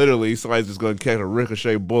literally somebody's just gonna catch a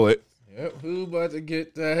ricochet bullet. Yep, who about to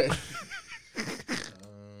get that?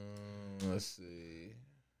 Let's see.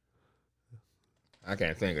 I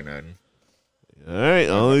can't think of nothing. All right,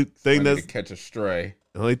 only thing to catch a stray.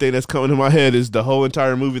 the only thing that's coming to my head is the whole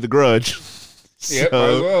entire movie, The Grudge. Yep, might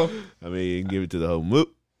as well. I mean, you can give it to the whole movie.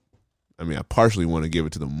 I mean, I partially want to give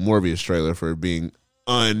it to the Morbius trailer for being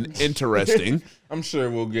uninteresting. I'm sure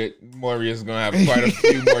we'll get Morbius gonna have quite a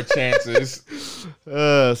few more chances.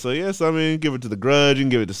 So yes, I mean, give it to The Grudge. You can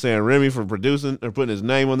give it to Sam Raimi for producing or putting his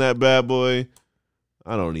name on that bad boy.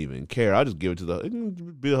 I don't even care. I'll just give it to it can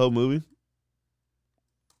be the whole movie.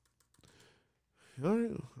 All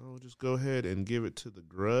right, I'll just go ahead and give it to The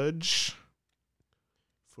Grudge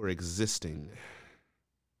for existing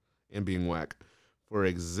and being whack. For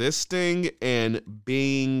existing and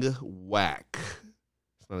being whack.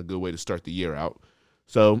 It's not a good way to start the year out.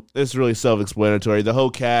 So it's really self-explanatory. The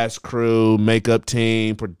whole cast, crew, makeup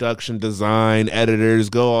team, production design, editors,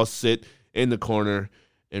 go all sit in the corner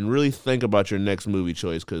and really think about your next movie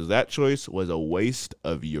choice, because that choice was a waste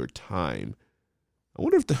of your time. I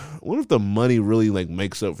wonder if the money really like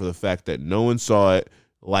makes up for the fact that no one saw it,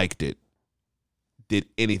 liked it, did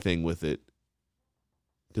anything with it.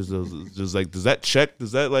 Does that check?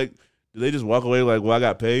 Does that like? Do they just walk away like, well, I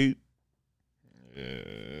got paid?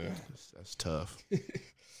 Yeah, that's tough.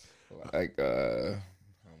 Like,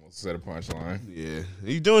 almost said a punchline. Yeah,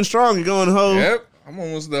 you doing strong. You're going home. Yep, I'm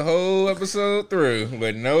almost the whole episode through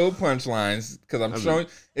with no punchlines because I'm showing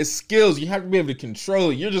it's skills. You have to be able to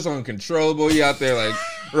control it. You're just uncontrollable. You out there like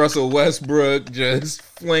Russell Westbrook, just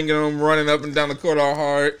flinging them, running up and down the court all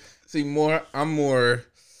hard. See, I'm more.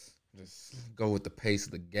 Go with the pace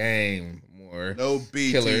of the game more. No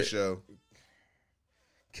BT show.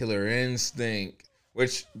 Killer Instinct,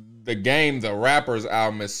 which the rapper's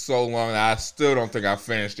album is so long that I still don't think I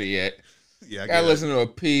finished it yet. Yeah, I listen to a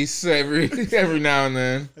piece every now and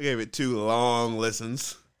then. I gave it 2 long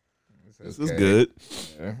listens. This was good.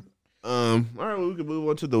 Yeah. All right, well, we can move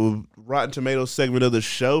on to the Rotten Tomatoes segment of the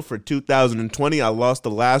show for 2020. I lost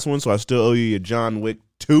the last one, so I still owe you your John Wick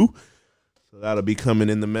 2. So that'll be coming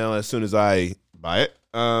in the mail as soon as I buy it.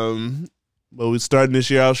 But we're starting this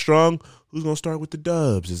year out strong. Who's going to start with the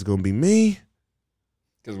dubs? Is it going to be me?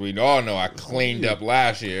 Because we all know I cleaned up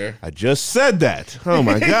last year. I just said that. Oh,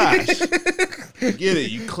 my gosh. Get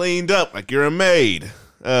it. You cleaned up like you're a maid.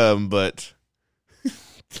 But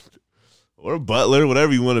or a butler,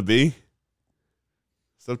 whatever you want to be.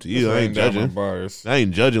 It's up to you. I ain't judging. I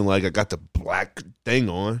ain't judging like I got the black thing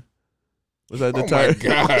on. Was that the tire?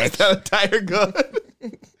 Was that a tire gun?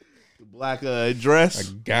 The black dress,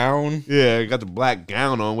 a gown. Yeah, I got the black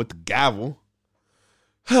gown on with the gavel.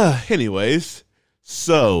 Anyways,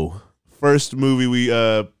 so first movie we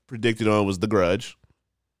predicted on was The Grudge,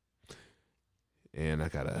 and I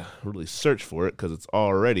gotta really search for it because it's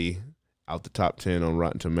already out the top 10 on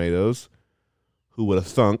Rotten Tomatoes. Who would have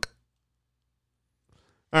thunk?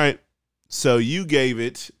 All right, so you gave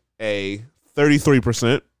it a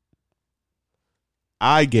 33%.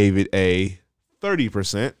 I gave it a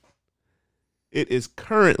 30%. It is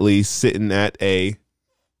currently sitting at a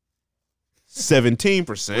 17%.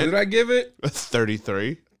 What did I give it?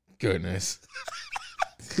 33. Goodness.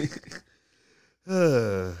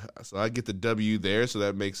 So I get the W there, so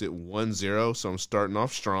that makes it 1-0. So I'm starting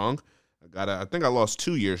off strong. I think I lost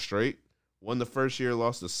 2 years straight. Won the first year,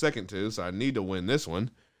 lost the second 2, so I need to win this one.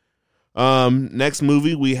 Next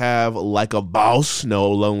movie we have Like a Boss, No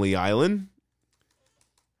Lonely Island.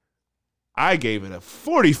 I gave it a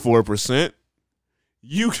 44%.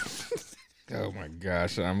 You. Oh my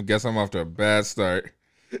gosh! I guess I'm off to a bad start.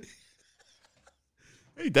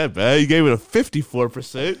 Ain't that bad? You gave it a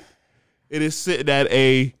 54%. It is sitting at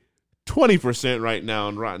a 20% right now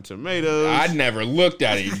on Rotten Tomatoes. I never looked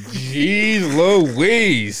at it. Jeez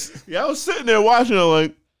Louise. Yeah, I was sitting there watching it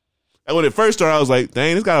like, and when it first started, I was like,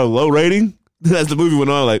 dang, it's got a low rating. As the movie went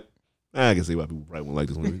on, like, I can see why people probably won't like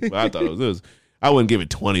this movie. But I thought it was. I wouldn't give it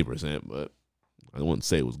 20%, but I wouldn't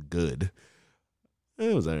say it was good.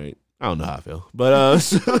 It was all right. I don't know how I feel. But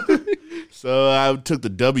so I took the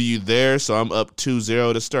W there, so I'm up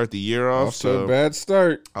 2-0 to start the year off. Off to a bad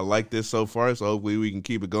start. I like this so far, so hopefully we can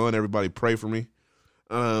keep it going. Everybody pray for me.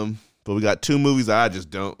 But we got 2 movies I just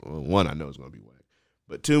don't. Well, one I know is going to be whack.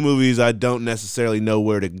 But 2 movies I don't necessarily know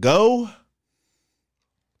where to go.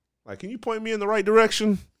 Like, can you point me in the right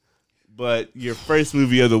direction? But your first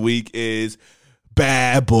movie of the week is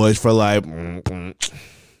Bad Boys for Life.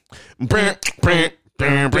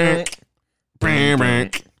 What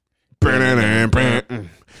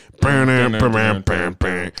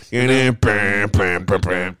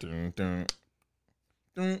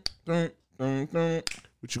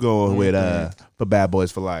you going with for Bad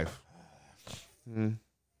Boys for Life?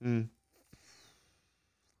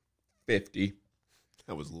 50.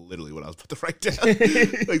 That was literally what I was about to write down.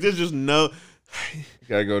 Like, there's just no. You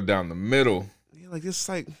gotta go down the middle. Yeah, like it's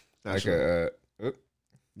like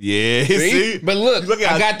yeah. See? But look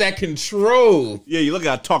I got that control. Yeah, you look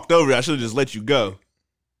how I talked over you. I should have just let you go.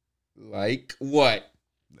 Like what?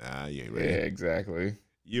 Nah, you ain't ready. Yeah, exactly.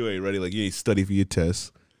 You ain't ready. Like, you ain't study for your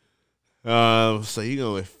test. So you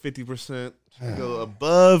go with 50%. Go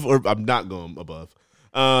above, or I'm not going above.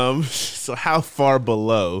 So how far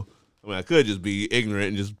below? I mean, I could just be ignorant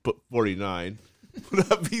and just put 49.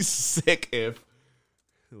 Would I be sick if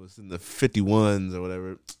it was in the 51s or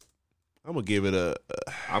whatever? I'm gonna give it a.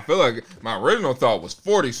 I feel like my original thought was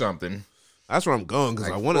 40 something. That's where I'm going because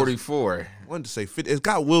Like I wanted 44. I wanted to say 50. It's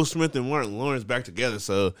got Will Smith and Martin Lawrence back together,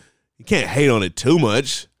 so you can't hate on it too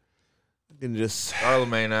much. You can just.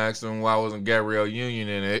 Charlamagne asked him why wasn't Gabrielle Union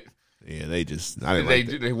in it. Yeah, they just. I didn't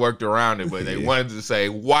like They worked around it, but they wanted to say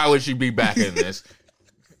why would she be back in this?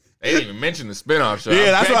 They didn't even mention the spinoff show.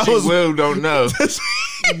 Yeah, that's what I was. Will don't know.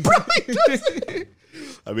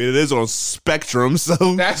 I mean, it is on Spectrum, so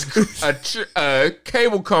That's a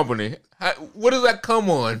cable company. What does that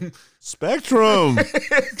come on? Spectrum.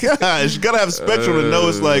 Gosh, you gotta have Spectrum to know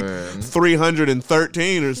it's like Man.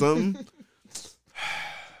 313 or something.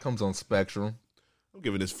 Comes on Spectrum. I'm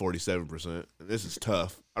giving this 47%. And this is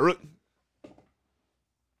tough. You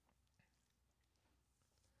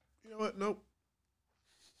know what? Nope.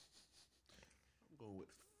 I'm going with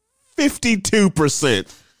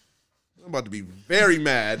 52%. I'm about to be very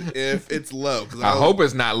mad if it's low. I hope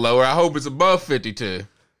it's not lower. I hope it's above 52.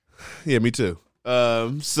 Yeah, me too.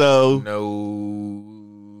 So No.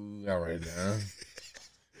 All right, now.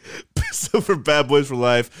 So for Bad Boys for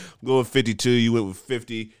Life, I'm going with 52. You went with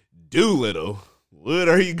 50. Doolittle. What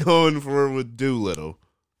are you going for with Doolittle?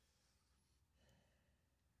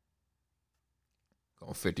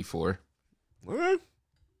 Going 54. Okay.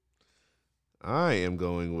 I am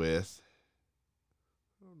going with.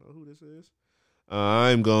 I don't know who this is.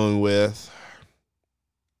 I'm going with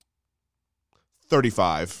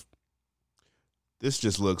 35. This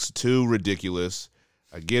just looks too ridiculous.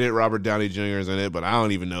 I get it, Robert Downey Jr. is in it, but I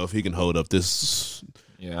don't even know if he can hold up this.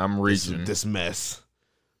 Yeah, I'm reaching. This mess.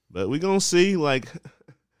 But we gonna see. Like, I'm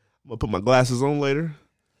gonna put my glasses on later.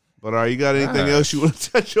 But you got anything else you want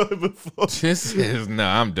to touch on before?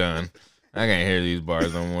 I'm done. I can't hear these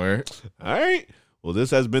bars no more. All right. Well,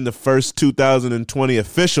 this has been the first 2020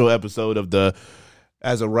 official episode of the,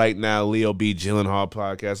 as of right now, Leo B. Gyllenhaal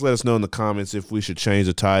podcast. Let us know in the comments if we should change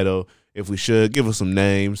the title, if we should give us some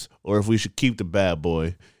names, or if we should keep the bad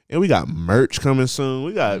boy. And we got merch coming soon.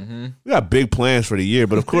 We got big plans for the year.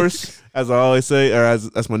 But of course, as I always say, or as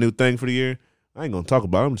that's my new thing for the year, I ain't gonna talk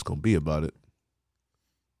about it. I'm just gonna be about it.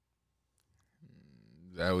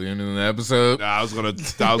 Is that what you're doing in the episode? Nah, I was gonna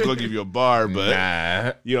give you a bar,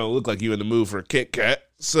 but you don't look like you in the mood for a Kit Kat.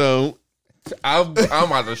 So I'm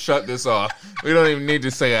about to shut this off. We don't even need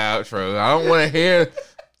to say an outro. I don't want to hear.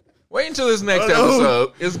 Wait until this next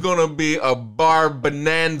episode. It's gonna be a bar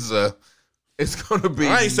bonanza. It's gonna be.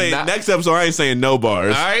 I ain't saying next episode. I ain't saying no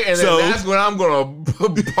bars. All right, and then that's when I'm gonna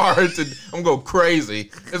bar to. I'm gonna go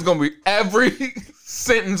crazy. It's gonna be every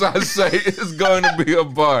sentence I say is going to be a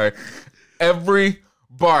bar. Every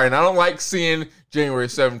bar, and I don't like seeing January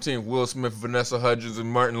 17th, Will Smith, Vanessa Hudgens,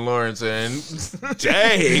 and Martin Lawrence, and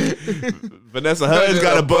dang, Vanessa Hudgens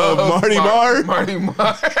got above Marty Marr. Marty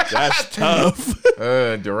Marr. That's tough.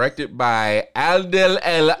 Directed by Adel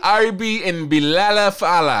El Arbi and Bilal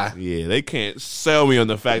Fallah. Yeah, they can't sell me on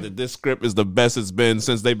the fact that this script is the best it's been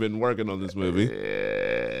since they've been working on this movie.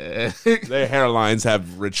 Their hairlines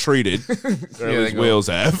have retreated. Or at least Will's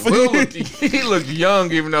have. He looked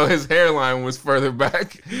young, even though his hairline was further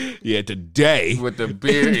back. Yeah, today. With the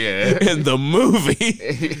beard, yeah. In the movie,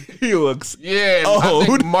 he looks I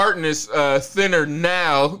think Martin is thinner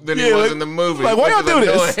now than he was in the movie. Like, why y'all do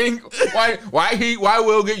this? Why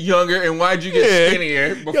Will get younger and why'd you get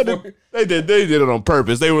skinnier? Before? They did it on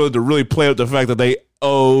purpose. They wanted to really play up the fact that they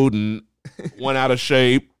owed and went out of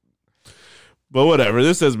shape. But whatever.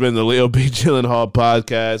 This has been the Leo B. Gyllenhaal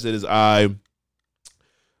podcast. It is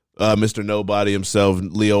Mr. Nobody himself,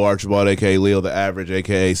 Leo Archibald, a.k.a. Leo the Average,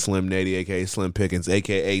 a.k.a. Slim Nady, a.k.a. Slim Pickens,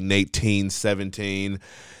 a.k.a. Nate17,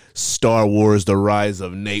 Star Wars, The Rise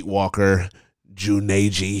of Nate Walker,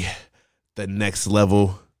 Junaji, The Next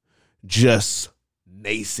Level, Just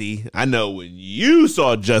Nacy. I know when you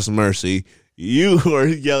saw Just Mercy, you were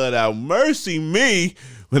yelling out, "Mercy me,"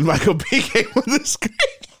 when Michael B came on the screen.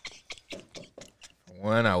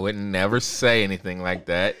 One, I wouldn't never say anything like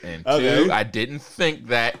that. And Okay. two, I didn't think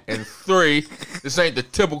that. And three, this ain't the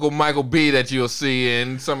typical Michael B that you'll see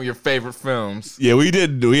in some of your favorite films. Yeah, we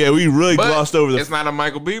didn't. Yeah, we really But glossed over the. it's not a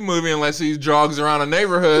Michael B movie unless he jogs around a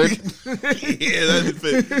neighborhood. Yeah,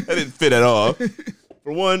 that didn't fit at all.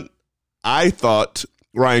 For one, I thought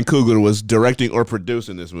Ryan Coogler was directing or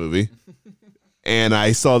producing this movie. And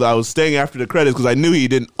I saw that I was staying after the credits because I knew he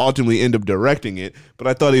didn't ultimately end up directing it, but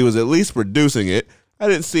I thought he was at least producing it. I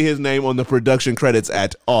didn't see his name on the production credits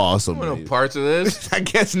at all. So No parts of this. I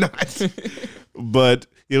guess not. But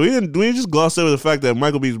yeah, we just glossed over the fact that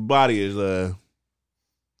Michael B's body is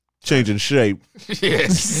changing shape.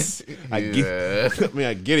 Yes. I get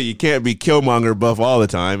it. You can't be Killmonger buff all the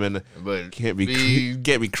time, and But can't be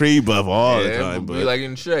Creed buff all the time. But But be like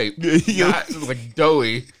in shape. Not like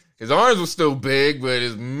doughy. His arms were still big, but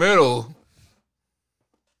his middle.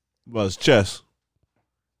 well, his chest.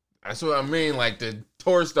 That's what I mean. Like the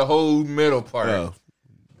torso, the whole middle part. Oh.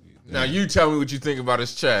 Now you tell me what you think about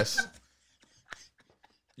his chest.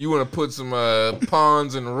 You want to put some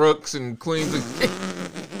pawns and rooks and queens and...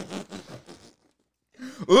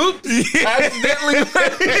 Oops! Accidentally.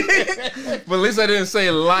 But at least I didn't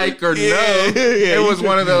say like or no. It was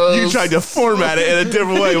one of those. You tried to format it in a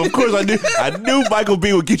different way. Of course, I knew Michael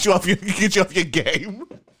B would get you off your game.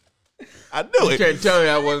 I knew You it. can't tell me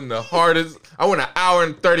that wasn't the hardest. I went 1 hour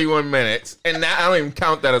and 31 minutes, and now I don't even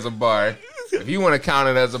count that as a bar. If you want to count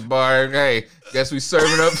it as a bar, hey, guess we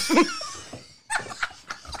serving up.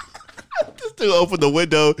 This dude opened the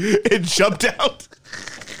window and jumped out.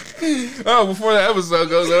 Oh, before the episode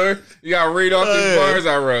goes over, you gotta read off these bars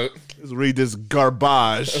I wrote. Let's read this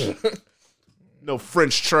garbage. No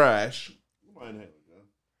French trash. I need to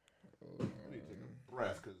take a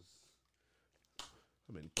breath because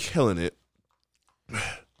I've been killing it.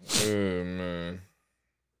 Oh man,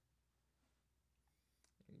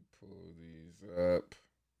 pull these up.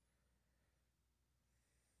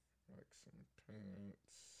 Like some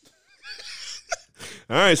pants.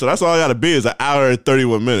 All right, so that's all I got to be is 1 hour and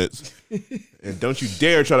 31 minutes. And don't you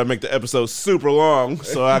dare try to make the episode super long,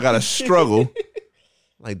 so I got to struggle.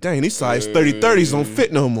 Like, dang, these size 30-30s don't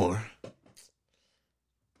fit no more.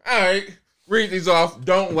 All right, read these off.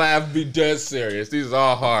 Don't laugh. Be dead serious. These are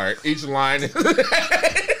all hard. Each line.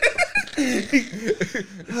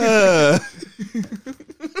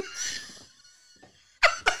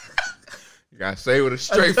 You gotta say it with a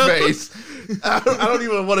straight face. I don't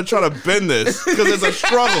even want to try to bend this because it's a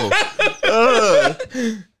struggle.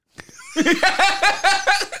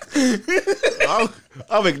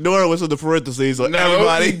 I'm ignoring what's in the parentheses. So No,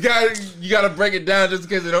 everybody, you gotta break it down just in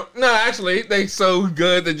case they don't. No, actually, they so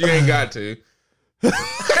good that you ain't got to.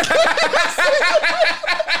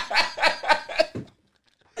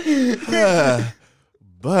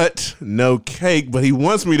 but no cake. But he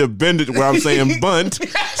wants me to bend it where I'm saying bunt.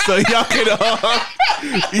 So y'all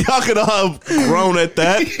can all groan at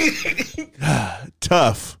that.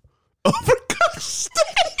 Tough. Overcooked steak.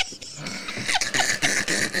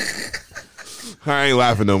 I ain't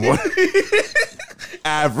laughing no more.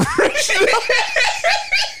 Average.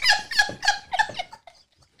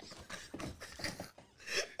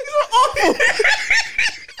 Awful.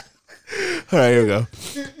 All right, here we go.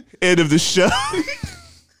 End of the show.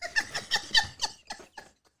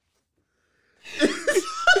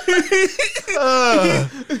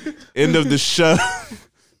 End of the show.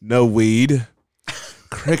 No weed.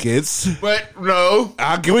 Crickets. But no.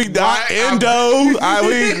 Can we not endo?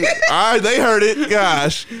 They heard it.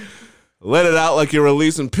 Gosh. Let it out like you're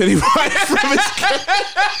releasing Pennywise from its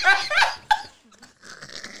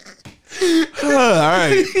all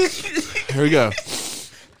right. Here we go.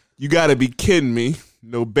 You gotta be kidding me.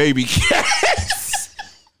 No baby cats.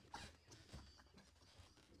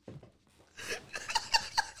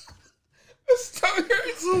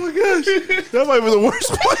 Oh my gosh. That might be the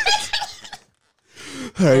worst one.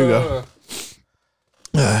 There you go.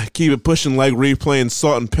 Keep it pushing like replaying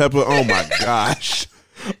Salt and Pepper. Oh my gosh.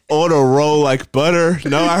 On a roll like butter.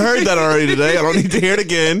 No, I heard that already today. I don't need to hear it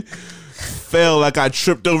again. Fell like I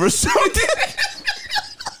tripped over something.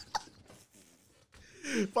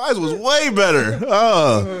 Pies was way better.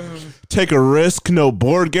 Oh. Take a risk, no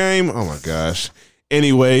board game. Oh my gosh.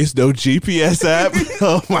 Anyways, no GPS app.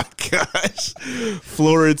 Oh my gosh.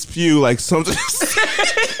 Florence Pugh like something.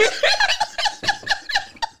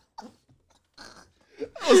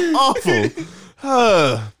 That was awful.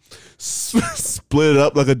 Split it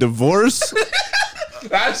up like a divorce.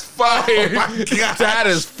 That's fire. my God. That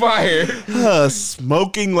is fire.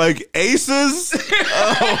 Smoking like aces.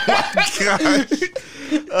 Oh my gosh.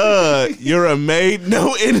 You're a maid.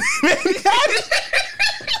 No enemy.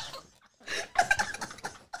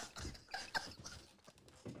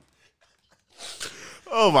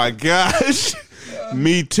 Oh my gosh.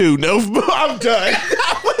 Me too. No, I'm done.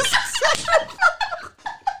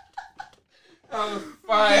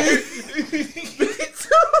 Fire.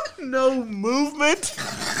 No movement.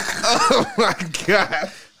 Oh my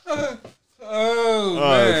god. Oh,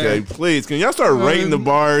 man. Okay, please. Can y'all start rating the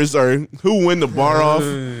bars or who win the bar off?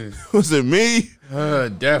 Was it me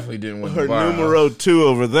Definitely didn't win or the bar. numero 2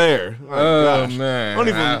 over there? My gosh. Man. I don't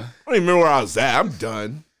even remember where I was at. I'm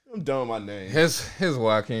done. I'm done with my name. His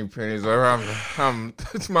Joaquin Pennies over. I'm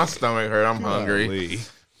it's my stomach hurt. I'm hungry.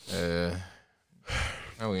 Golly.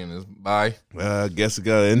 Now we in this bye. I guess we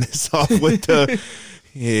gotta end this off with the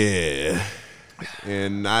yeah.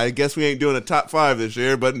 And I guess we ain't doing a top 5 this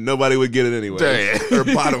year, but nobody would get it anyway. Damn. Or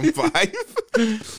bottom 5.